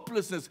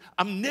hopelessness.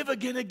 I'm never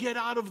going to get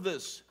out of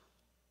this.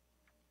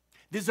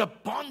 There's a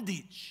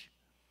bondage.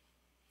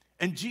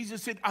 And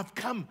Jesus said, I've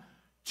come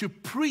to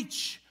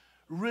preach,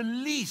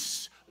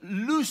 release,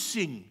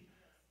 loosing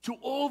to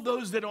all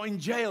those that are in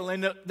jail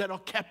and that are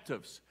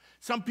captives.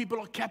 Some people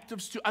are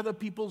captives to other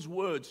people's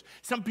words.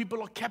 Some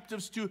people are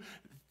captives to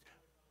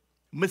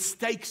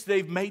mistakes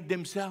they've made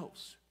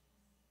themselves.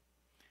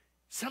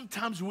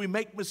 Sometimes we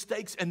make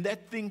mistakes and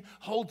that thing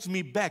holds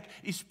me back,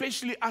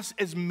 especially us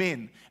as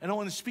men. And I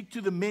want to speak to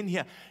the men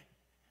here.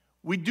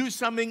 We do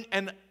something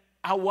and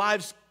our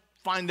wives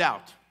find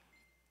out.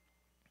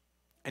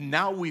 And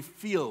now we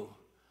feel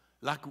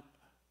like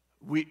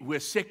we're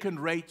second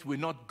rate, we're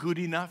not good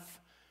enough.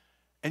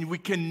 And we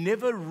can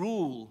never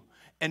rule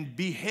and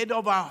be head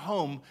of our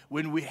home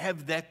when we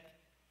have that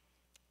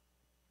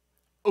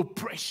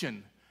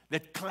oppression,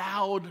 that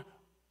cloud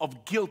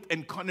of guilt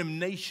and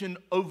condemnation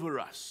over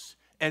us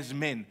as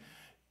men.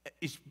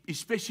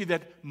 Especially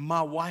that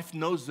my wife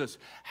knows this.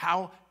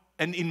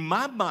 And in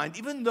my mind,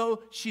 even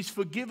though she's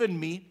forgiven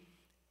me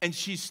and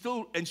she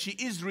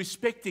is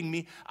respecting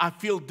me, I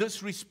feel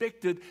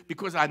disrespected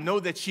because I know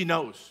that she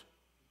knows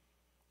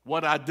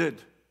what I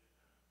did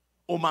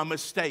or my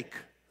mistake.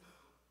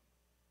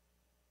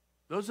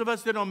 Those of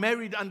us that are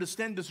married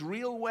understand this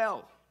real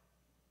well.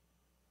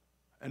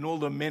 And all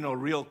the men are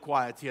real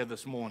quiet here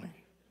this morning.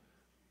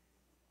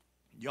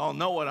 Y'all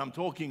know what I'm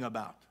talking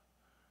about.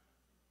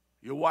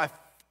 Your wife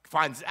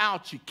finds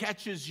out, she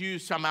catches you,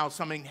 somehow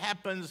something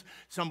happens,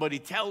 somebody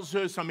tells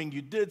her something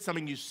you did,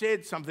 something you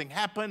said, something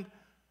happened,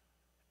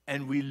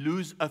 and we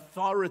lose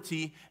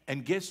authority.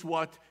 And guess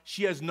what?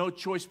 She has no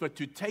choice but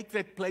to take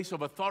that place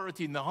of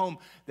authority in the home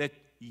that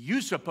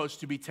you're supposed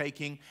to be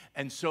taking.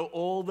 And so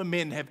all the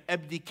men have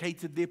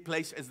abdicated their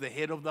place as the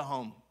head of the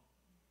home,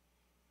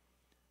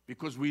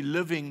 because we're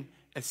living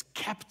as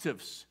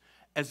captives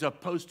as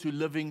opposed to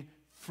living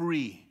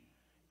free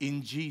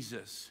in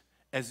Jesus,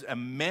 as a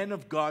man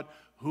of God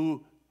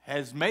who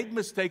has made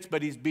mistakes,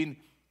 but he's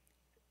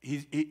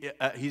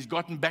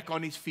gotten back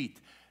on his feet.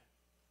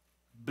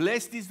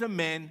 Blessed is the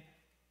man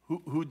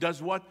who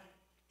does what?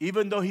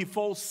 Even though he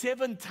falls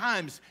 7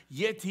 times,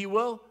 yet he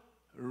will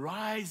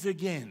rise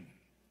again.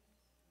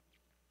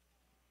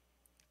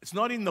 It's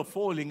not in the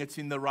falling, it's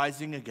in the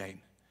rising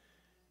again.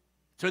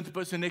 Turn to the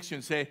person next to you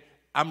and say,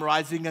 I'm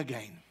rising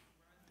again.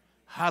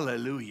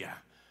 Hallelujah.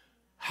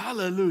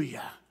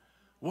 Hallelujah.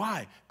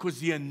 Why? Because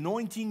the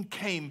anointing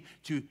came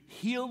to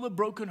heal the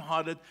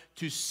brokenhearted,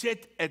 to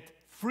set at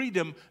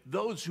freedom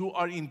those who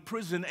are in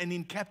prison and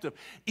in captive.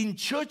 In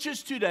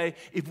churches today,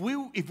 if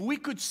we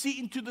could see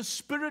into the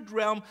spirit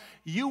realm,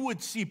 you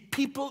would see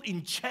people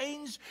in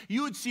chains.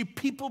 You would see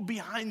people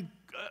behind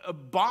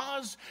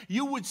bars.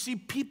 You would see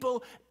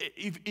people,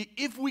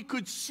 if we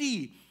could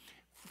see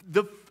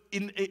the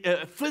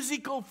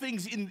physical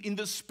things in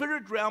the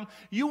spirit realm,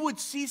 you would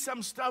see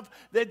some stuff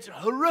that's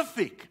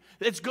horrific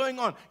that's going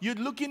on. You'd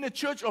look in a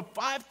church of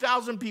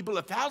 5,000 people,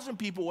 1,000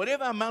 people,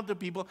 whatever amount of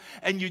people,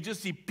 and you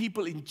just see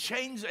people in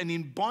chains and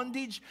in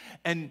bondage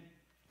and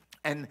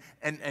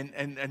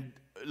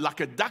like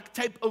a duct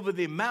tape over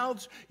their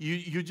mouths.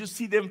 You just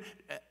see them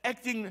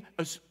acting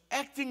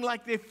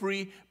like they're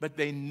free, but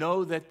they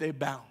know that they're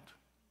bound.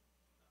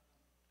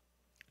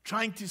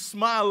 Trying to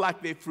smile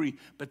like they're free,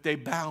 but they're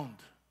bound.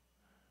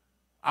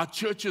 Our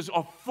churches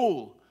are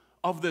full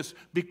of this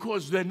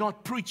because they're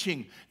not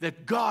preaching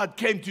that God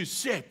came to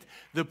set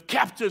the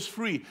captives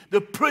free,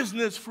 the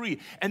prisoners free.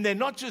 And they're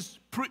not just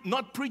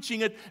not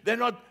preaching it, they're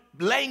not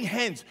laying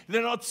hands,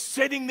 they're not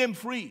setting them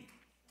free.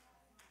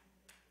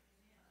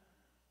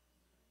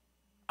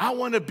 I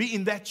want to be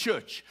in that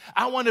church.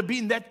 I want to be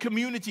in that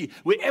community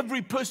where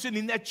every person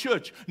in that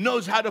church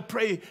knows how to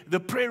pray the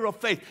prayer of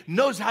faith,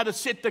 knows how to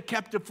set the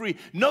captive free,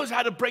 knows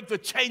how to break the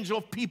chains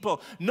of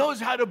people, knows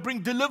how to bring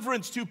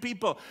deliverance to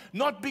people,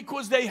 not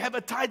because they have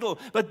a title,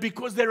 but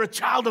because they're a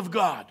child of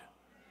God.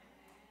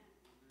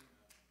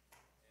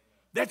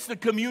 That's the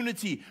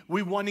community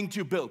we're wanting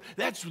to build.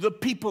 That's the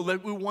people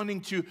that we're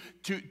wanting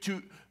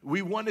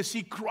we want to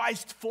see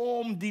Christ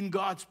formed in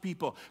God's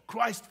people.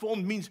 Christ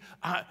formed means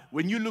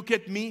when you look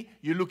at me,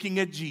 you're looking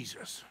at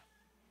Jesus.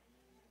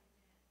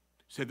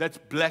 So that's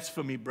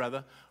blasphemy,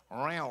 brother.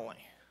 Really?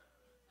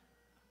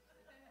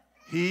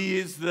 He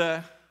is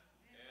the...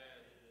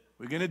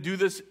 We're going to do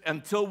this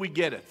until we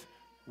get it.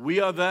 We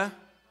are the...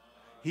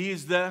 He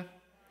is the...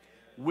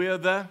 We're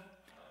the...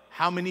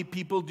 How many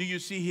people do you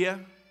see here?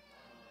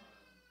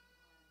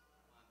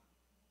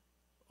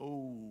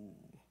 Oh,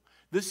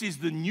 this is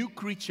the new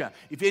creature.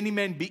 If any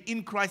man be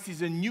in Christ,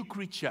 he's a new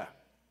creature.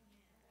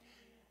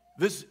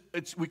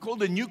 We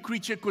call it a new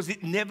creature because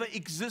it never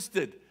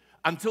existed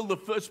until the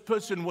first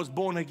person was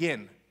born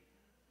again.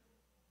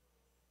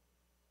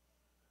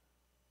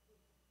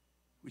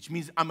 Which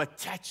means I'm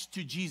attached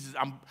to Jesus.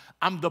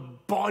 I'm the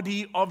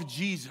body of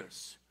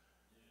Jesus.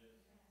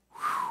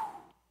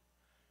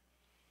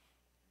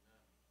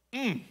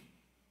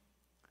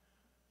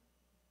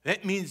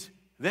 That means...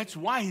 That's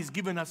why He's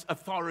given us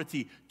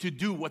authority to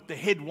do what the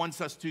head wants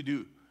us to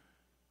do.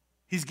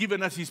 He's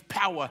given us His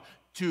power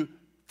to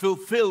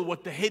fulfill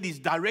what the head is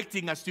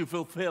directing us to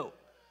fulfill.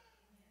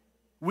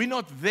 We're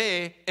not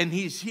there and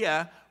He's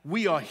here.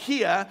 We are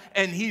here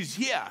and He's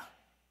here.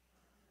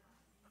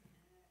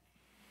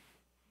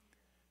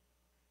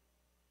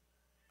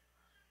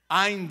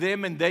 I in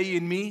them and they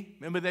in me.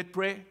 Remember that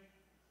prayer?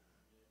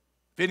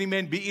 If any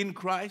man be in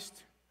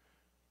Christ,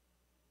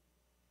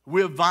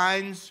 we're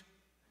vines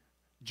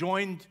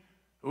joined,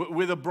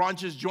 with the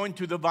branches joined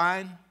to the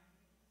vine.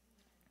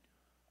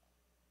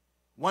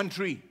 One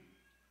tree,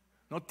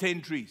 not 10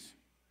 trees.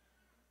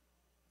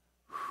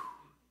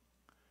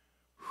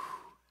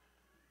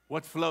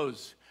 What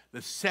flows?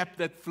 The sap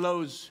that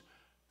flows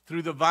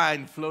through the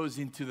vine flows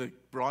into the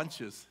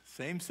branches.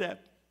 Same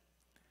sap.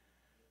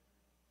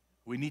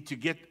 We need to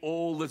get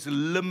all this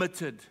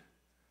limited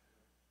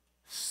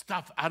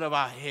stuff out of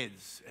our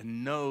heads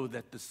and know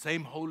that the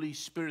same Holy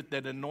Spirit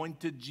that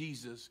anointed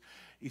Jesus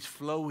is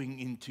flowing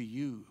into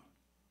you,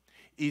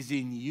 is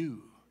in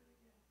you.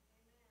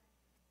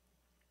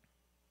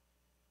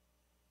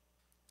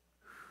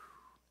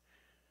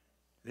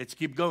 Let's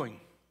keep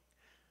going.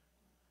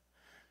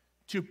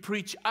 To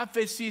preach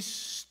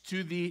aphesis,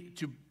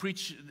 to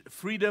preach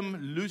freedom,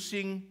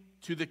 loosing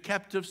to the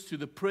captives, to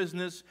the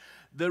prisoners,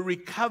 the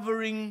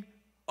recovering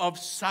of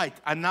sight,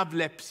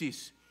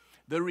 anavlepsis,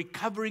 the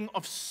recovering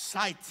of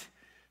sight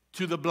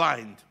to the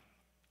blind.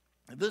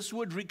 This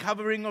word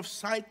recovering of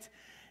sight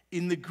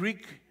in the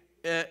Greek,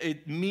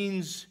 it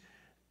means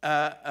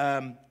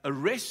a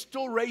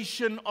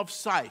restoration of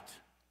sight.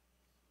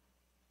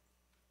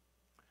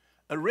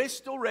 A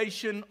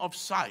restoration of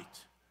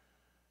sight.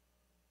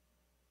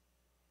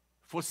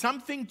 For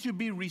something to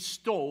be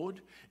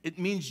restored, it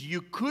means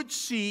you could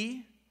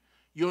see,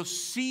 your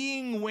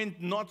seeing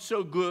went not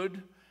so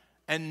good,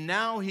 and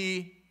now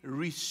He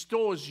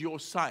restores your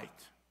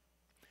sight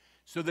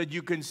so that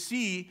you can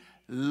see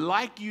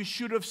like you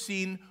should have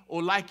seen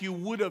or like you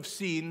would have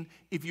seen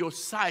if your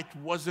sight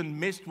wasn't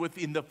messed with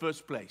in the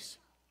first place.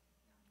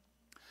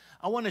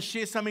 I want to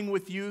share something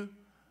with you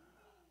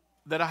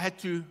that I had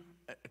to,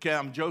 okay,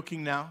 I'm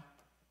joking now,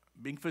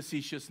 being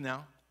facetious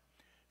now.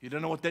 If you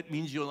don't know what that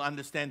means, you'll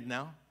understand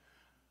now.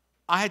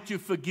 I had to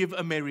forgive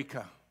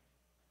America.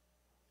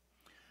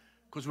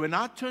 Because when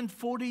I turned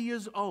 40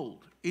 years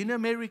old in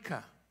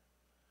America,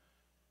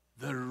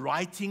 the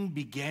writing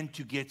began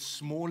to get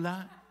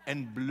smaller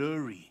and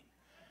blurry.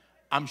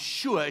 I'm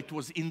sure it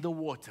was in the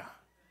water.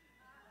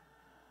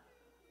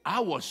 I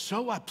was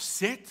so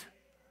upset.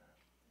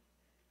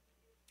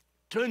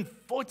 Turned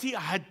 40, I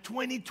had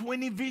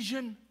 20/20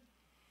 vision.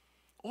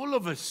 All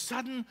of a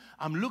sudden,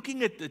 I'm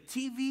looking at the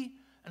TV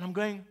and I'm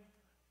going,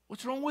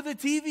 what's wrong with the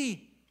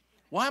TV?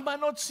 Why am I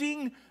not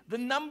seeing the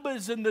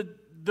numbers and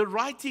the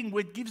writing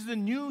where it gives the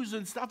news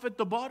and stuff at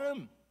the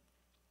bottom?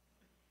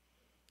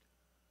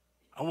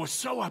 I was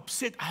so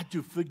upset, I had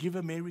to forgive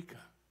America.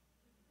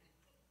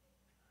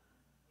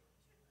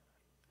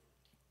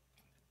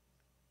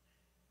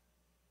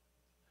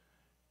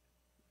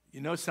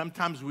 You know,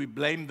 sometimes we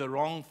blame the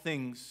wrong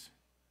things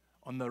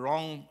on the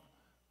wrong,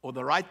 or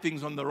the right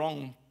things on the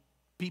wrong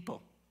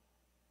people.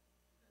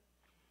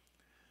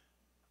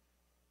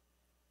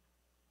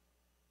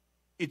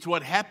 It's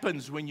what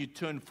happens when you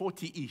turn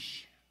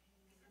 40-ish,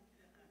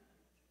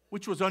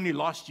 which was only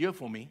last year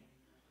for me.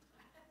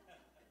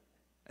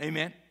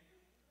 Amen.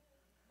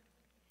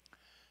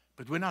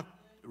 But when I,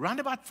 around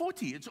about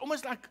 40, it's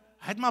almost like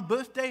I had my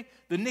birthday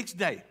the next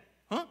day.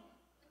 Huh?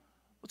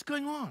 What's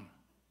going on?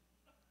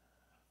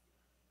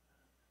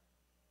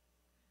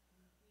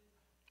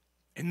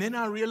 And then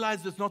I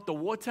realized it's not the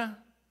water.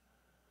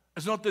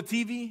 It's not the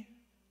TV.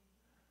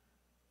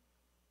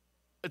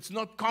 It's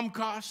not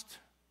Comcast.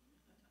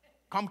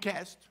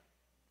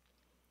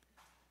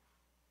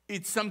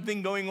 It's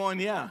something going on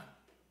here.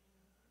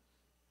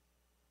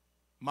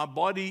 My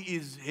body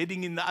is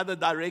heading in the other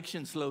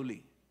direction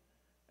slowly.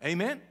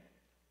 Amen?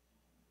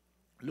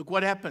 Look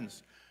what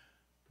happens.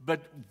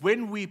 But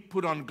when we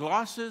put on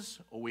glasses,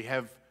 or we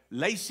have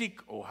LASIK,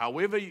 or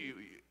however,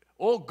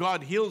 or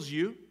God heals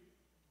you,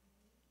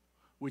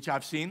 which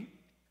I've seen,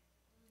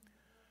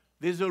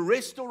 there's a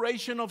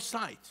restoration of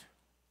sight.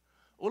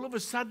 All of a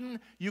sudden,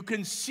 you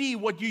can see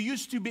what you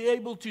used to be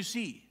able to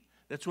see.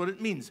 That's what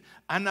it means.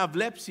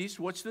 Anavlepsis,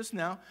 watch this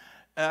now,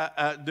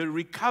 the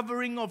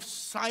recovering of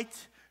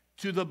sight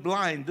to the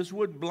blind. This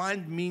word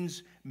blind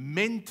means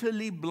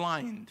mentally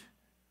blind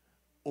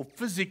or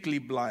physically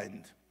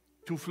blind,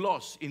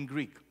 tuflos in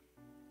Greek.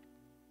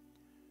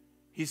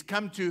 He's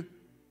come to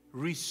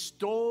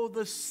restore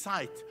the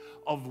sight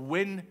of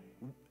when.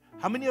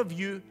 How many of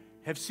you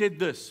have said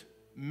this?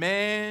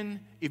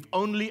 Man, if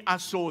only I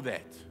saw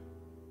that.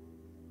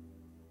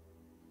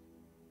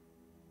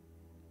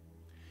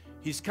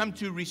 He's come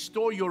to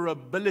restore your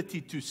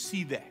ability to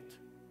see that.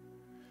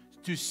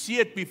 To see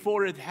it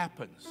before it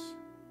happens.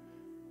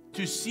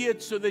 To see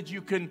it so that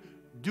you can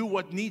do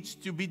what needs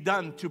to be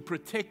done to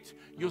protect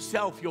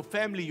yourself, your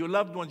family, your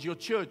loved ones, your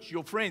church,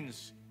 your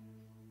friends.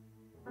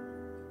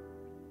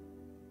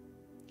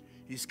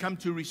 He's come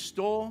to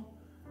restore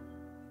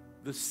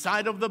the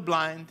sight of the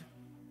blind.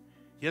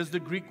 Here's the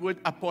Greek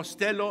word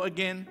apostello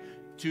again,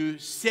 to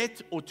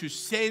set or to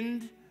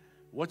send.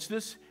 Watch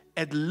this,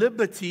 at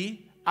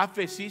liberty.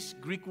 Aphesis,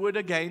 Greek word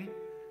again.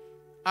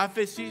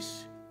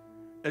 Aphesis,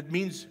 it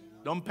means,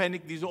 don't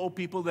panic, these are all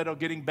people that are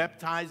getting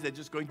baptized, they're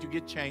just going to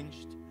get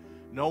changed.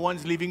 No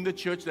one's leaving the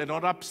church, they're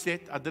not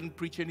upset. I didn't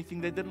preach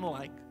anything they didn't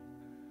like.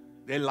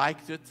 They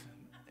liked it.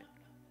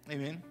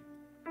 Amen.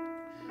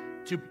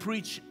 To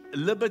preach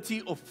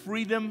liberty or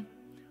freedom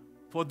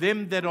for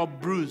them that are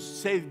bruised.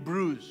 Say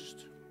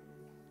bruised.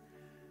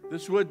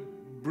 This word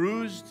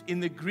bruised in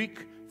the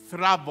Greek,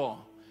 thravo.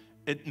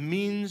 It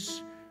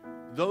means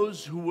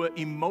those who were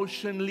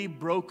emotionally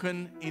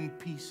broken in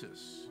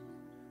pieces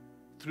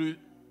through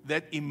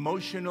that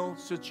emotional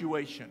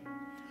situation,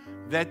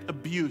 that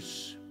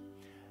abuse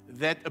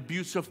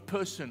of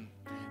person,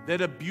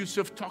 that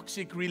abusive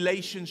toxic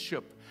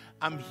relationship.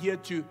 I'm here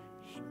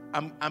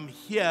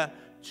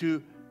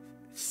to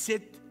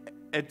set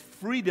at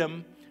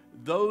freedom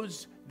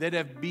those that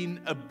have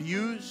been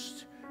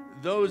abused,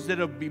 those that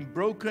have been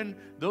broken,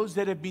 those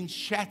that have been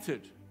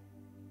shattered,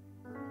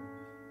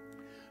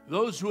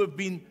 those who have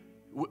been.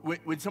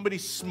 When somebody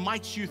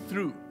smites you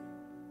through,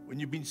 when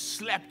you've been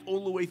slapped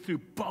all the way through,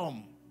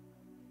 boom.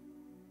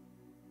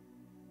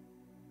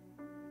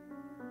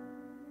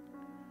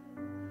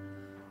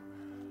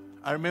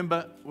 I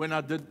remember when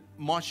I did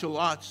martial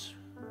arts,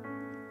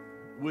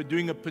 we were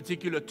doing a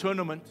particular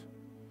tournament,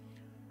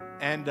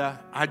 and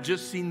I'd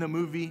just seen the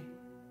movie.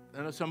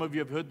 I know some of you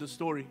have heard the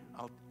story.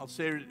 I'll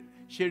share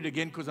it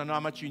again because I know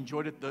how much you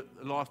enjoyed it the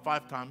last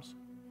 5 times.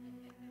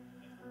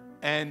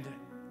 And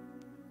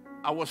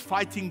I was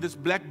fighting this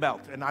black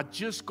belt, and I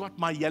just got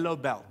my yellow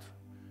belt.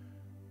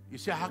 You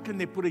say, how can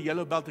they put a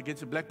yellow belt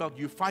against a black belt?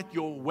 You fight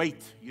your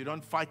weight. You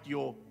don't fight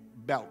your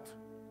belt.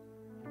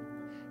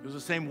 It was the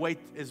same weight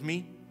as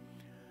me.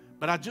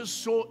 But I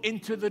just saw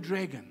Enter the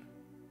Dragon.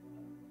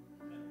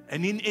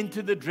 And in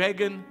Enter the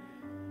Dragon,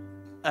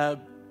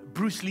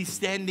 Bruce Lee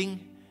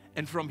standing,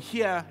 and from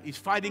here, he's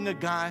fighting a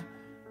guy,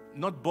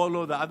 not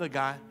Bolo, the other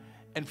guy.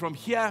 And from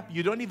here,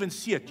 you don't even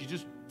see it. You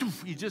just,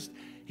 doof,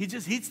 he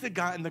just hits the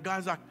guy, and the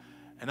guy's like,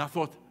 and I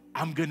thought,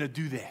 I'm going to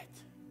do that.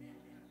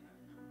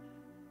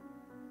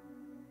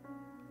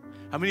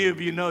 How many of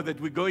you know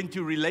that we go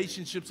into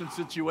relationships and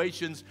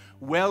situations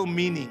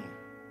well-meaning?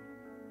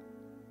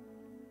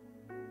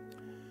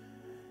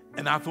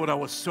 And I thought I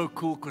was so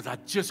cool because I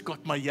just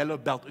got my yellow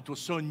belt. It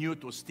was so new,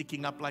 it was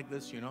sticking up like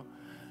this, you know.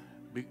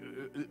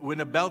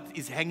 When a belt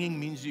is hanging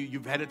means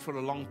you've had it for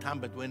a long time,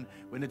 but when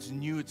it's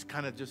new, it's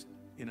kind of just,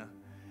 you know.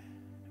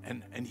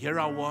 And here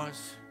I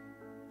was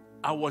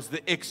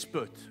the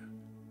expert.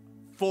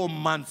 4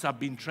 months I've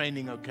been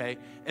training, okay,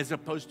 as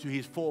opposed to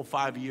his 4 or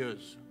 5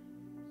 years.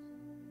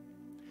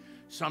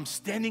 So I'm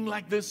standing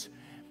like this,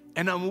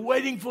 and I'm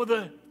waiting for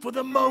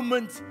the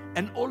moment,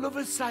 and all of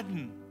a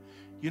sudden,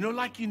 you know,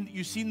 like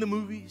you see in the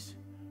movies,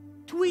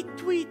 tweet,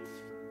 tweet,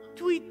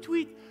 tweet,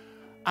 tweet.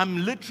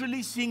 I'm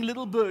literally seeing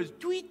little birds,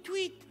 tweet,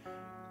 tweet.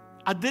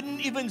 I didn't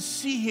even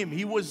see him.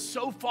 He was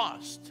so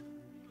fast.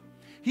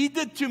 He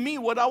did to me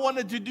what I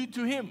wanted to do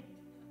to him.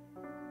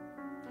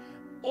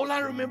 All I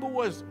remember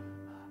was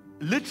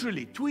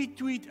literally tweet,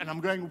 tweet, and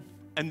I'm going,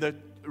 and the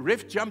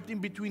ref jumped in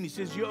between. He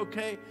says, "You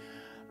okay?"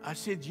 I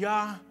said,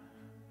 "Yeah."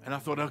 And I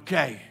thought,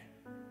 okay,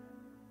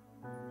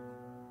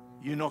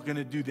 you're not going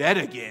to do that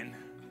again.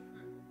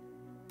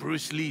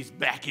 Bruce Lee's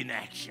back in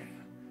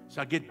action.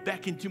 So I get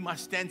back into my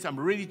stance. I'm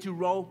ready to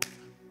roll.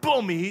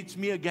 Boom, he hits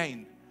me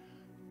again.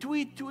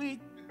 Tweet,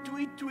 tweet,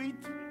 tweet, tweet.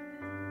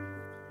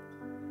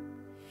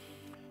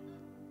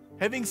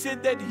 Having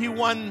said that, he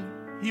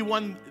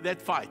won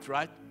that fight,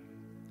 right?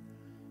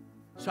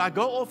 So I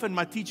go off and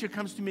my teacher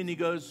comes to me and he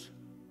goes,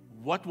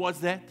 "What was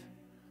that?"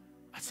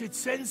 I said,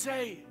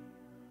 "Sensei,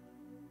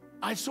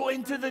 I saw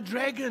Enter the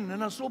Dragon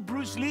and I saw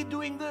Bruce Lee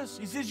doing this."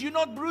 He says, "You're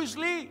not Bruce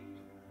Lee.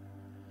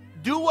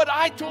 Do what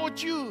I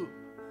taught you."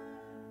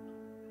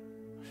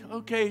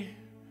 Okay.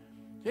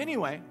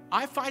 Anyway,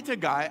 I fight a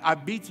guy, I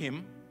beat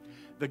him.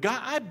 The guy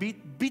I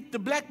beat the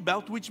black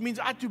belt, which means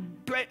I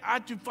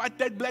had to fight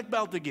that black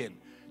belt again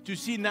to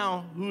see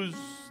now who's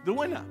the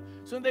winner.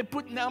 So they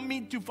put now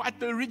me to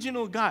fight the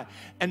original guy.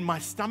 And my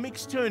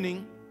stomach's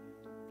turning,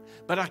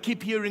 but I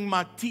keep hearing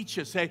my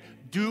teacher say,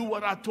 "Do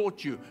what I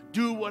taught you.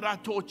 Do what I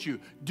taught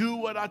you. Do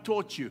what I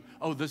taught you."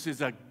 Oh, this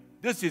is an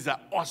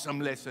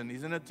awesome lesson,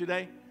 isn't it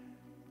today?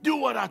 Do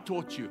what I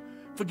taught you.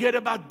 Forget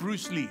about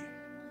Bruce Lee.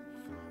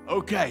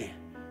 Okay,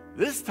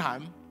 this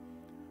time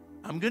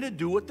I'm going to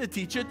do what the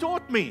teacher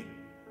taught me.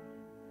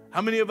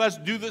 How many of us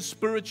do this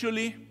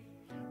spiritually?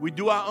 We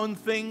do our own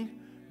thing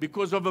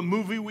because of a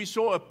movie we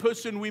saw, a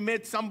person we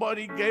met,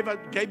 somebody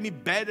gave me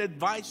bad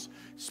advice.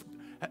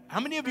 How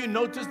many of you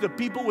notice the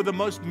people with the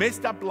most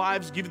messed up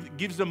lives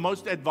gives the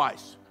most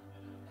advice?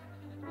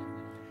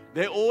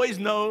 They always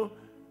know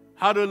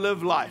how to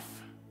live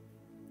life,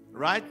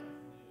 right?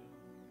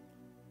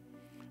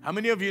 How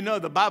many of you know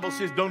the Bible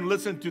says don't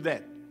listen to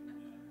that?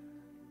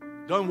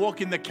 Don't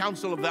walk in the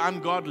counsel of the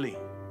ungodly.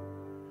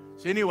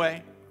 So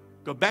anyway,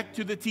 go back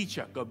to the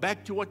teacher. Go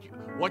back to what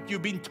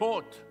you've been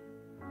taught.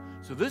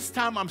 So this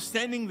time I'm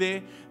standing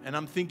there and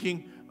I'm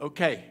thinking,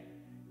 okay.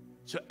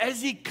 So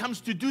as he comes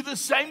to do the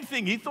same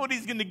thing, he thought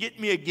he's going to get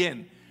me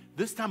again.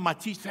 This time my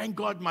teacher, thank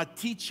God, my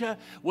teacher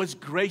was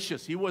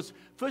gracious. He was,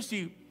 first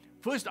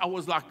I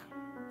was like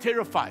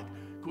terrified.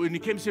 When he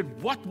came and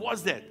said, "What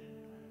was that?"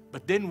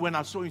 But then when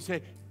I saw him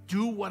say,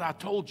 "Do what I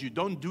told you.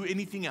 Don't do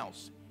anything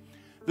else."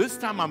 This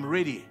time I'm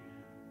ready.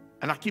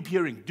 And I keep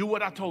hearing, "Do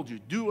what I told you.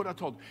 Do what I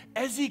told you."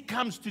 As he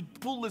comes to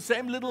pull the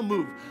same little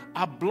move,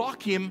 I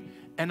block him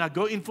and I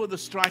go in for the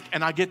strike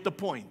and I get the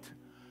point.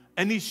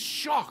 And he's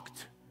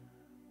shocked.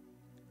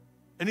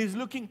 And he's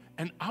looking,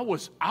 and I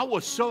was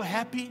so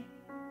happy.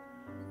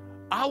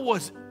 I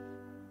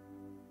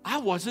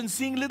wasn't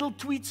seeing little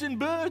tweets and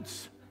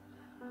birds.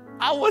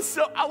 I was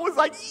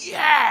like,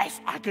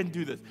 yes, I can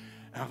do this.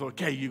 And I thought,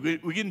 okay, we're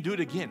going to do it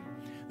again.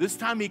 This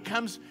time he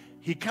comes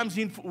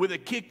in with a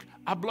kick.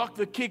 I block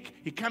the kick.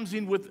 He comes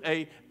in with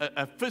a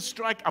fist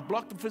strike. I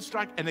block the fist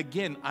strike. And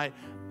again, I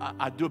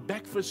do a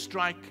back fist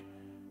strike.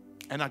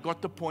 And I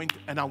got the point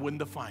and I win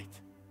the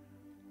fight.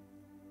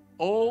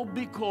 All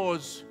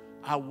because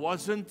I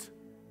wasn't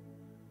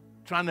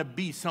trying to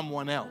be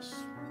someone else.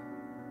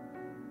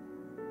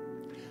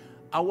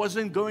 I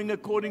wasn't going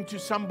according to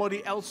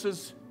somebody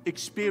else's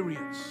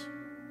experience.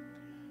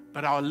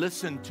 But I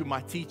listened to my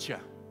teacher.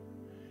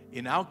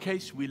 In our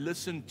case, we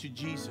listened to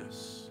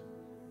Jesus.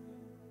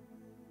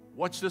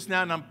 Watch this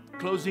now, and I'm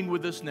closing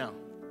with this now.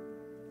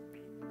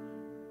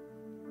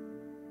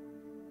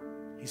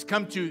 He's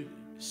come to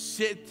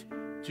send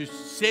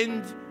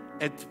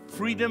at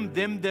freedom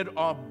them that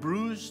are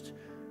bruised,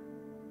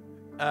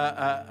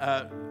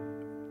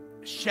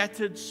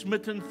 shattered,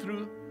 smitten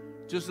through,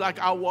 just like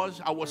I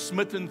was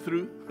smitten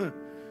through.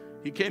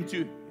 He came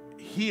to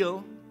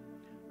heal.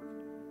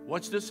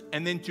 Watch this.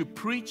 And then to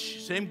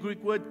preach, same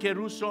Greek word,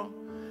 keruso,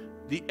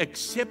 the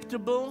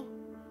acceptable.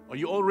 Are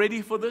you all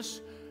ready for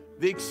this?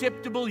 The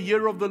acceptable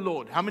year of the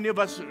Lord. How many of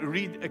us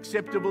read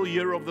acceptable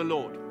year of the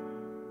Lord?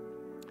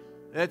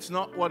 That's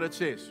not what it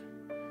says.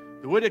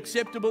 The word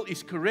acceptable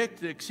is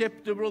correct. The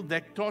acceptable,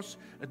 daktos,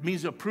 it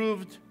means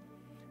approved,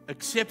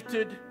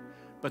 accepted.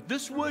 But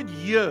this word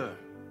year,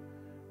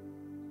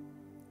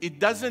 it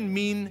doesn't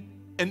mean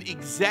an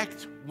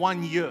exact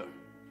 1 year.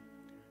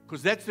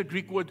 Because that's the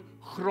Greek word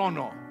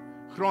chrono.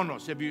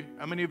 Chronos.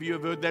 How many of you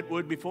have heard that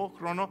word before?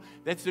 Chrono.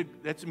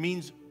 That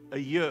means a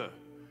year.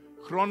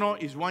 Chrono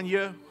is 1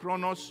 year.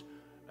 Chronos,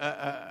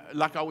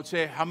 like I would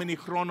say, how many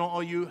chrono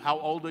are you? How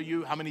old are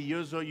you? How many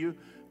years are you?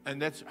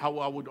 And that's how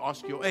I would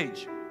ask your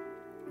age.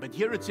 But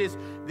here it says,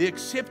 the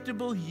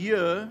acceptable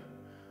year,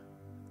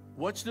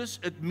 watch this,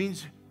 it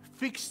means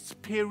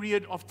fixed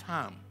period of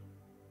time.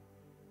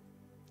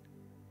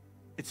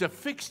 It's a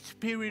fixed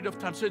period of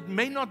time. So it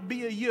may not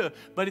be a year,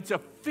 but it's a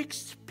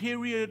fixed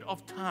period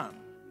of time.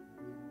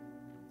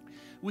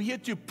 We're here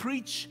to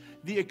preach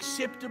the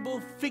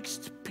acceptable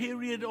fixed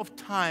period of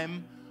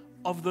time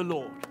of the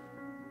Lord.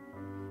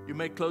 You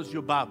may close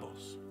your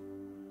Bibles.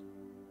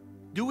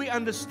 Do we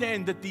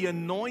understand that the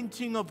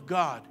anointing of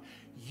God,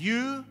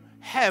 you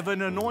have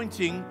an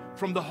anointing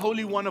from the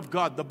Holy One of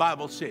God, the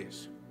Bible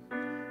says.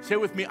 Say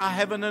with me, I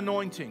have an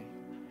anointing.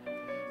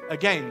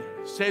 Again,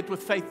 say it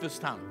with faith this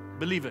time.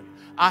 Believe it.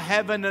 I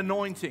have an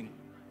anointing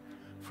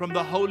from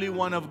the Holy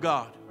One of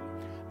God.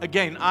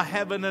 Again, I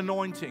have an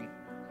anointing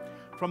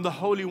from the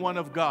Holy One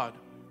of God.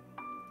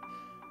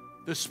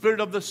 The Spirit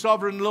of the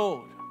Sovereign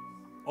Lord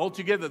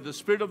Altogether, the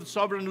Spirit of the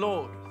Sovereign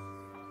Lord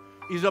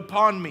is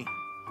upon me,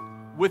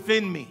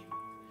 within me,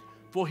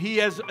 for He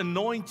has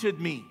anointed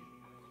me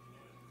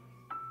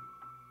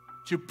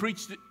to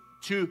preach,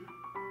 to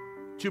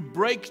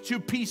break to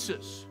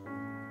pieces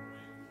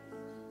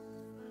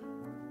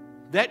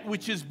that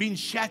which has been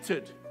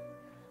shattered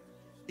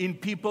in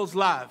people's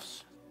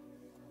lives,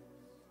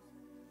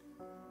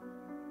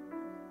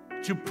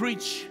 to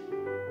preach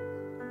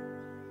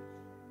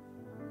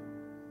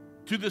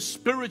to the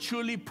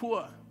spiritually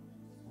poor,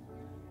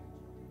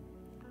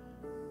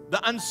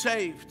 the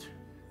unsaved,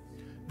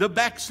 the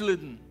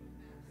backslidden,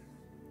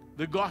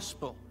 the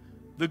gospel,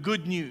 the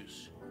good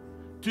news,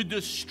 to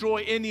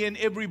destroy any and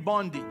every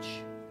bondage,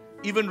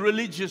 even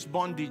religious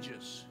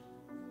bondages.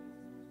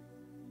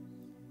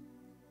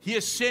 He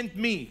has sent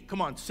me,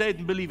 come on, say it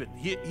and believe it.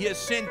 He has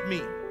sent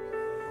me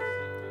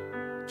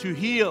to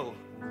heal,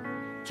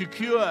 to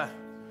cure,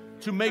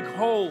 to make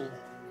whole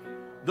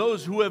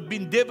those who have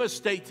been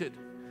devastated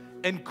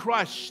and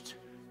crushed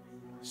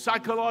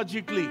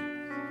psychologically,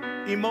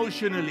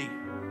 emotionally,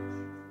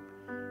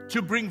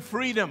 to bring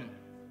freedom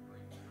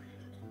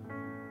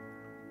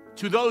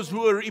to those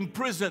who are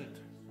imprisoned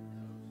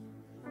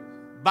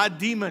by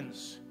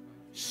demons,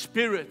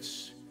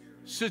 spirits,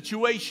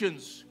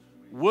 situations,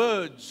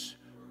 words,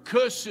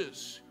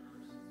 curses,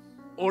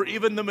 or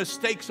even the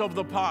mistakes of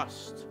the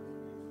past.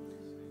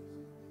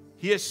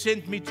 He has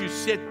sent me to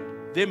set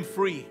them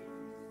free.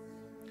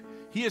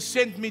 He has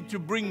sent me to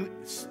bring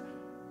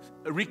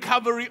a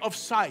recovery of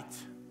sight,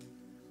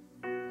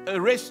 a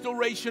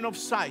restoration of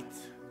sight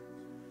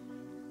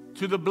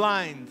to the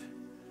blind,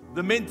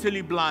 the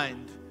mentally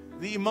blind,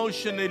 the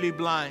emotionally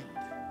blind,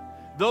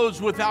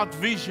 those without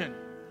vision.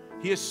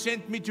 He has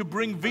sent me to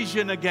bring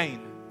vision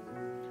again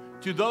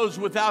to those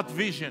without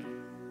vision,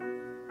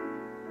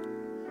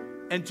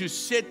 and to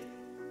set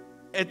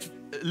at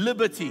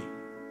liberty,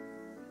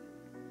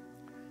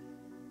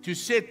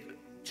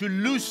 to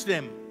loose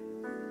them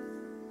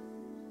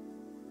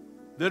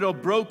that are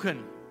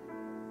broken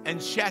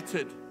and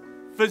shattered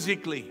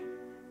physically,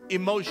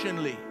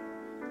 emotionally,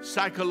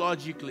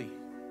 psychologically,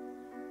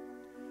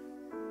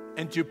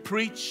 and to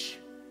preach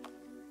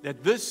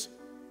that this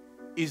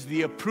is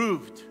the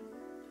approved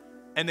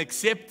and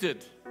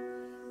accepted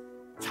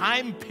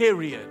time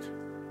period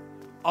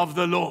of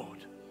the Lord.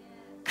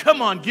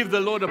 Come on, give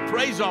the Lord a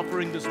praise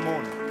offering this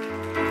morning.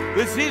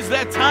 This is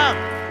that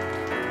time.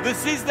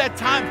 This is that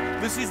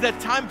time. This is that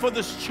time for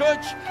this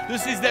church.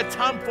 This is that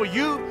time for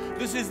you.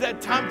 This is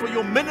that time for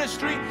your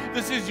ministry.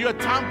 This is your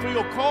time for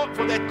your call,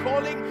 for that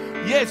calling.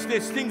 Yes,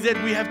 there's things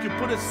that we have to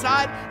put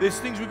aside. There's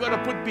things we've got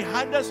to put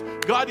behind us.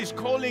 God is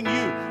calling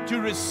you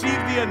to receive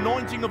the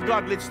anointing of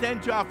God. Let's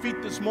stand to our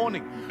feet this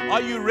morning.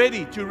 Are you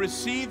ready to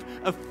receive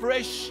a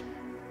fresh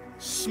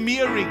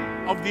smearing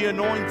of the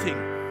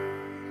anointing?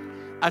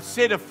 I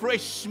said a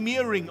fresh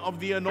smearing of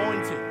the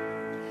anointing.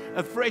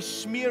 A fresh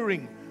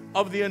smearing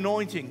of the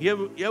anointing. Here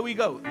we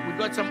go. We've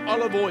got some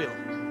olive oil.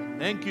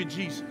 Thank you,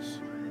 Jesus.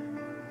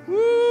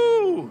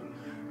 Woo!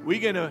 We're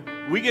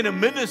gonna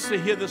minister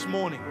here this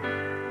morning.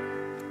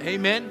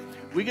 Amen.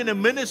 We're gonna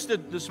minister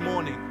this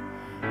morning.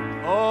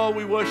 Oh,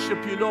 we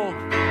worship you, Lord.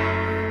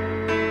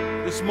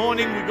 This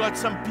morning we got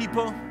some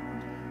people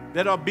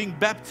that are being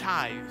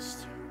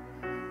baptized.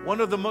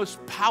 One of the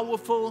most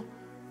powerful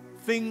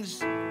things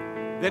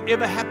that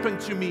ever happened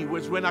to me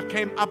was when I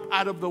came up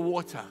out of the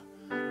water.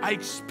 I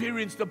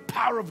experienced the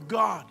power of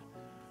God.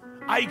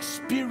 I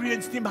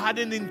experienced Him, had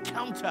an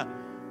encounter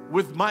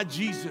with my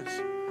Jesus.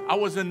 I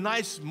was a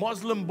nice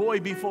Muslim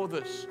boy before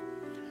this.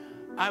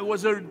 I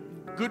was a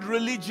good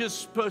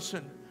religious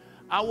person.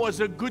 I was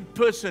a good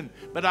person,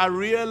 but I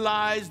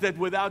realized that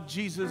without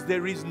Jesus,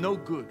 there is no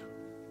good.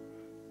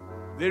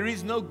 There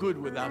is no good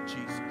without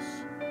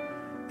Jesus.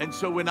 And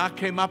so when I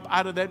came up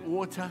out of that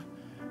water,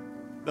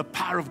 the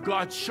power of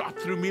God shot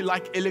through me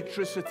like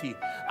electricity.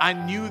 I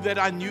knew that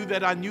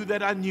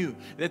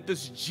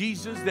this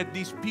Jesus that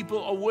these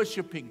people are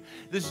worshiping,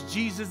 this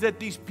Jesus that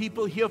these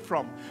people hear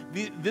from,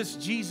 this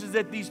Jesus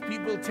that these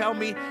people tell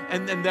me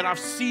and that I've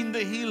seen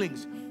the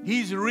healings,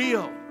 He's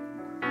real.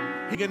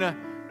 He's going to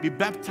be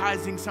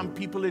baptizing some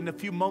people in a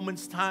few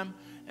moments' time.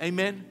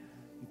 Amen.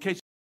 In case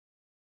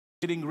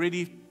you're getting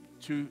ready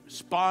to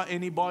spar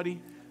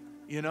anybody,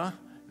 you know,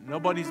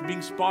 nobody's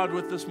being sparred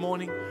with this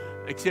morning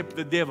except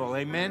the devil.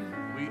 Amen.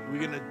 We're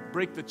going to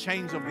break the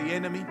chains of the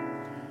enemy.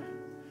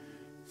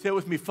 Say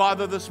with me,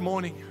 Father, this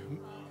morning,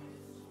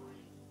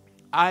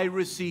 I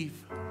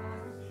receive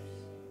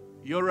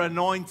your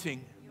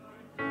anointing.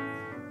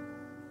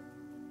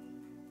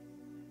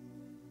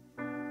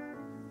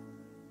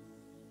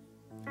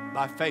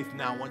 By faith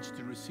now, I want you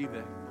to receive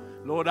that.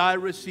 Lord, I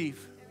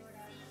receive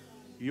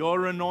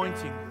your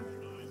anointing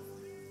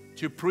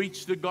to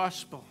preach the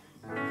gospel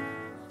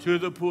to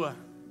the poor.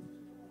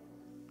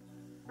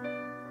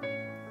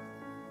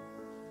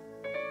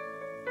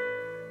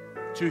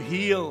 To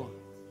heal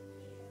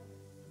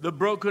the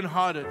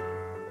brokenhearted,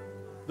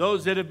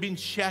 those that have been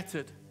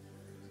shattered,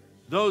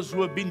 those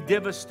who have been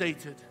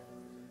devastated,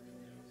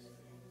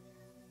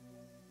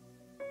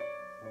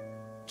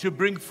 to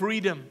bring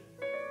freedom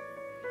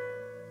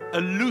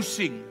a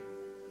loosing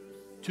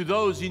to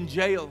those in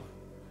jail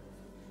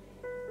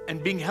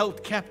and being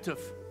held captive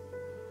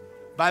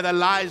by the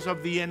lies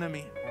of the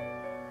enemy.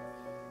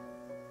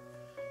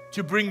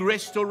 To bring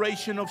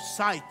restoration of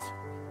sight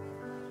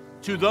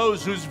to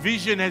those whose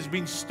vision has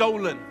been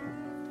stolen.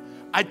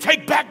 I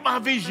take back my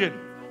vision.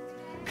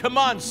 Come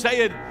on,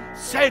 say it.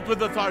 Say it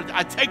with authority.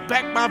 I take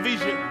back my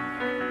vision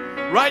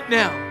right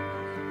now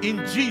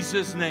in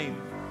Jesus' name.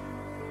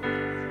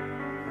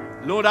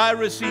 Lord, I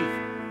receive,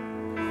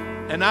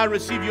 and I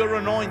receive your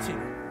anointing,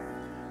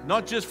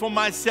 not just for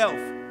myself,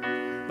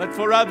 but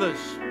for others,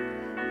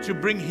 to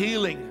bring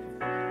healing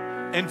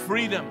and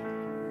freedom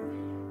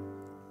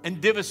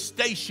and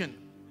devastation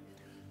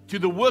to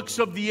the works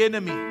of the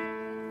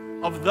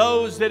enemy, of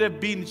those that have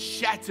been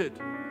shattered,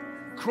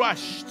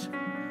 crushed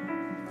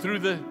through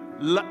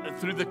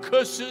the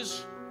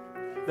curses,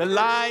 the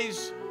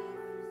lies,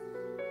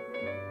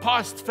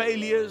 past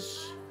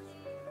failures.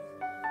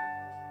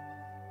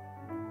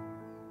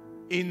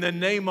 In the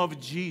name of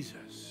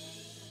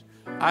Jesus,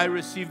 I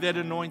receive that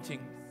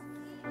anointing,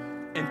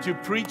 and to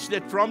preach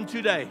that from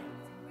today,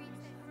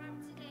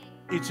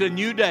 it's a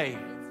new day,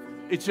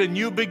 it's a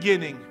new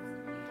beginning,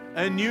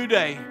 a new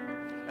day,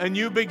 a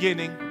new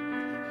beginning,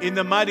 in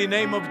the mighty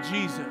name of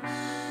Jesus,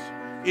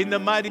 in the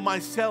mighty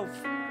myself,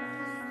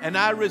 and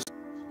I receive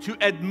to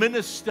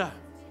administer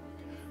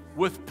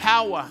with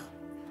power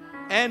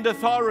and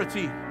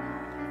authority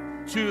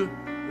to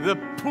the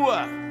poor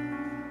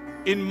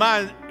in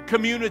my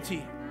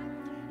community,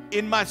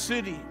 in my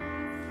city,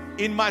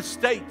 in my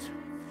state,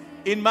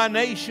 in my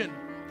nation,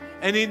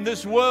 and in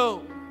this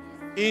world,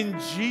 in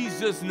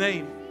Jesus'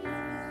 name.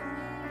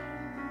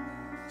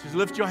 Just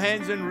lift your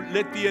hands and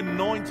let the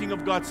anointing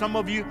of God. Some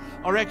of you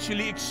are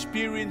actually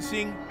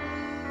experiencing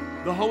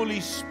the Holy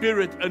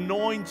Spirit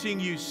anointing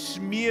you,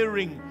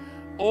 smearing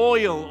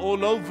oil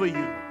all over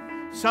you.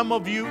 Some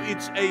of you,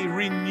 it's a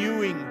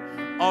renewing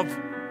of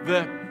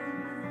the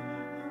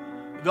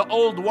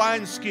old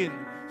wineskin.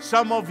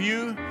 Some of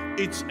you,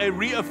 it's a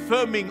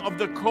reaffirming of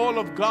the call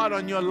of God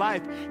on your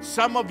life.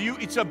 Some of you,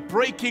 it's a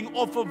breaking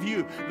off of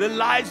you the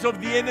lies of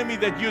the enemy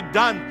that you're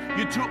done.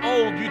 You're too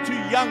old, you're too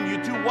young,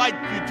 you're too white,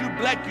 you're too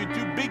black, you're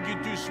too big,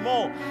 you're too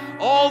small.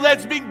 All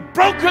that's being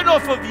broken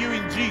off of you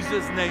in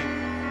Jesus' name.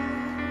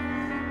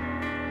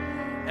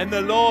 And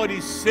the Lord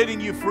is setting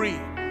you free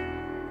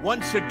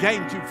once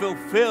again to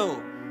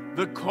fulfill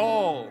the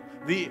call,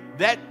 the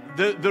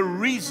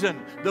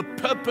reason, the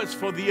purpose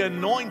for the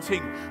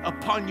anointing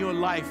upon your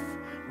life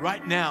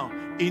right now.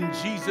 In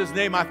Jesus'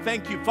 name, I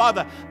thank you,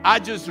 Father. I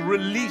just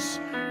release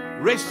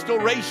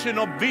restoration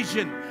of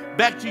vision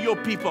back to your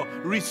people.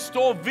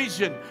 Restore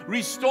vision,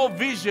 restore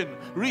vision,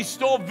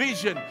 restore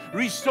vision,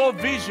 restore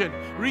vision,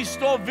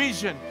 restore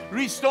vision,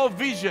 restore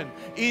vision.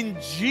 In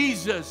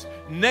Jesus'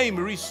 name,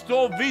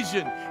 restore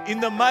vision. In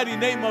the mighty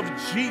name of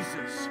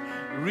Jesus,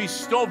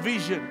 restore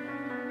vision.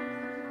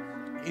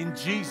 In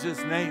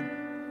Jesus' name.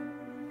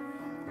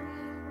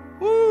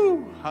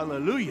 Woo!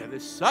 Hallelujah.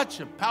 There's such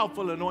a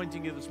powerful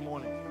anointing here this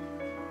morning.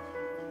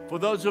 For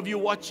those of you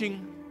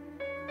watching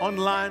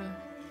online,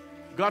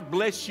 God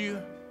bless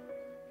you.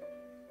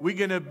 We're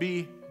going to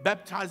be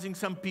baptizing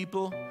some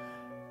people,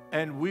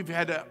 and we've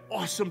had an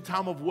awesome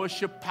time of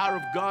worship, power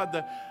of God.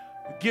 The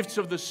gifts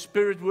of the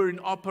Spirit were in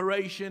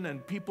operation,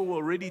 and people were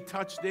already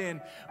touched there.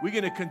 And we're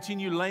going to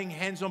continue laying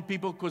hands on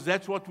people, because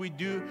that's what we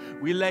do.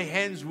 We lay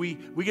hands. We're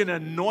going to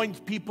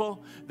anoint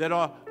people that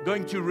are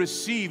going to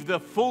receive the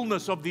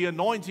fullness of the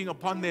anointing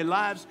upon their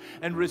lives,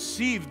 and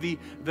receive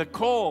the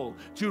call,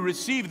 to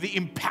receive the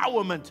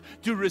empowerment,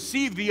 to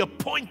receive the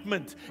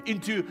appointment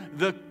into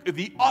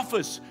the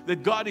office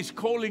that God is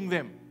calling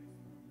them.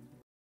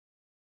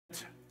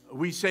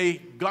 We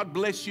say, God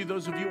bless you,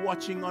 those of you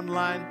watching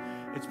online.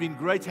 It's been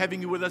great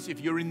having you with us.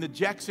 If you're in the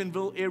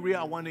Jacksonville area,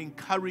 I want to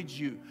encourage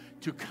you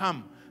to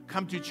come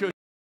to church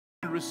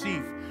and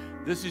receive.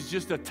 This is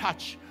just a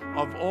touch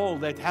of all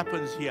that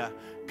happens here.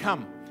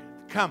 Come.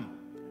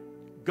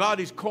 God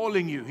is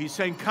calling you. He's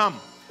saying, come.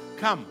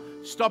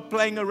 Stop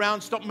playing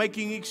around. Stop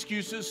making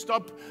excuses.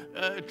 Stop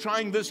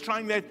trying this,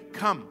 trying that.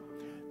 Come.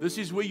 This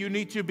is where you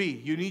need to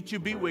be. You need to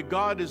be where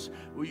God is,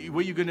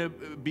 where you're going to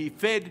be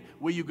fed,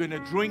 where you're going to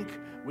drink,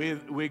 where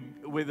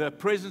the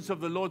presence of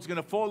the Lord is going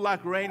to fall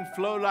like rain,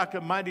 flow like a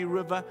mighty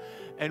river,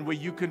 and where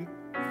you can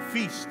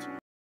feast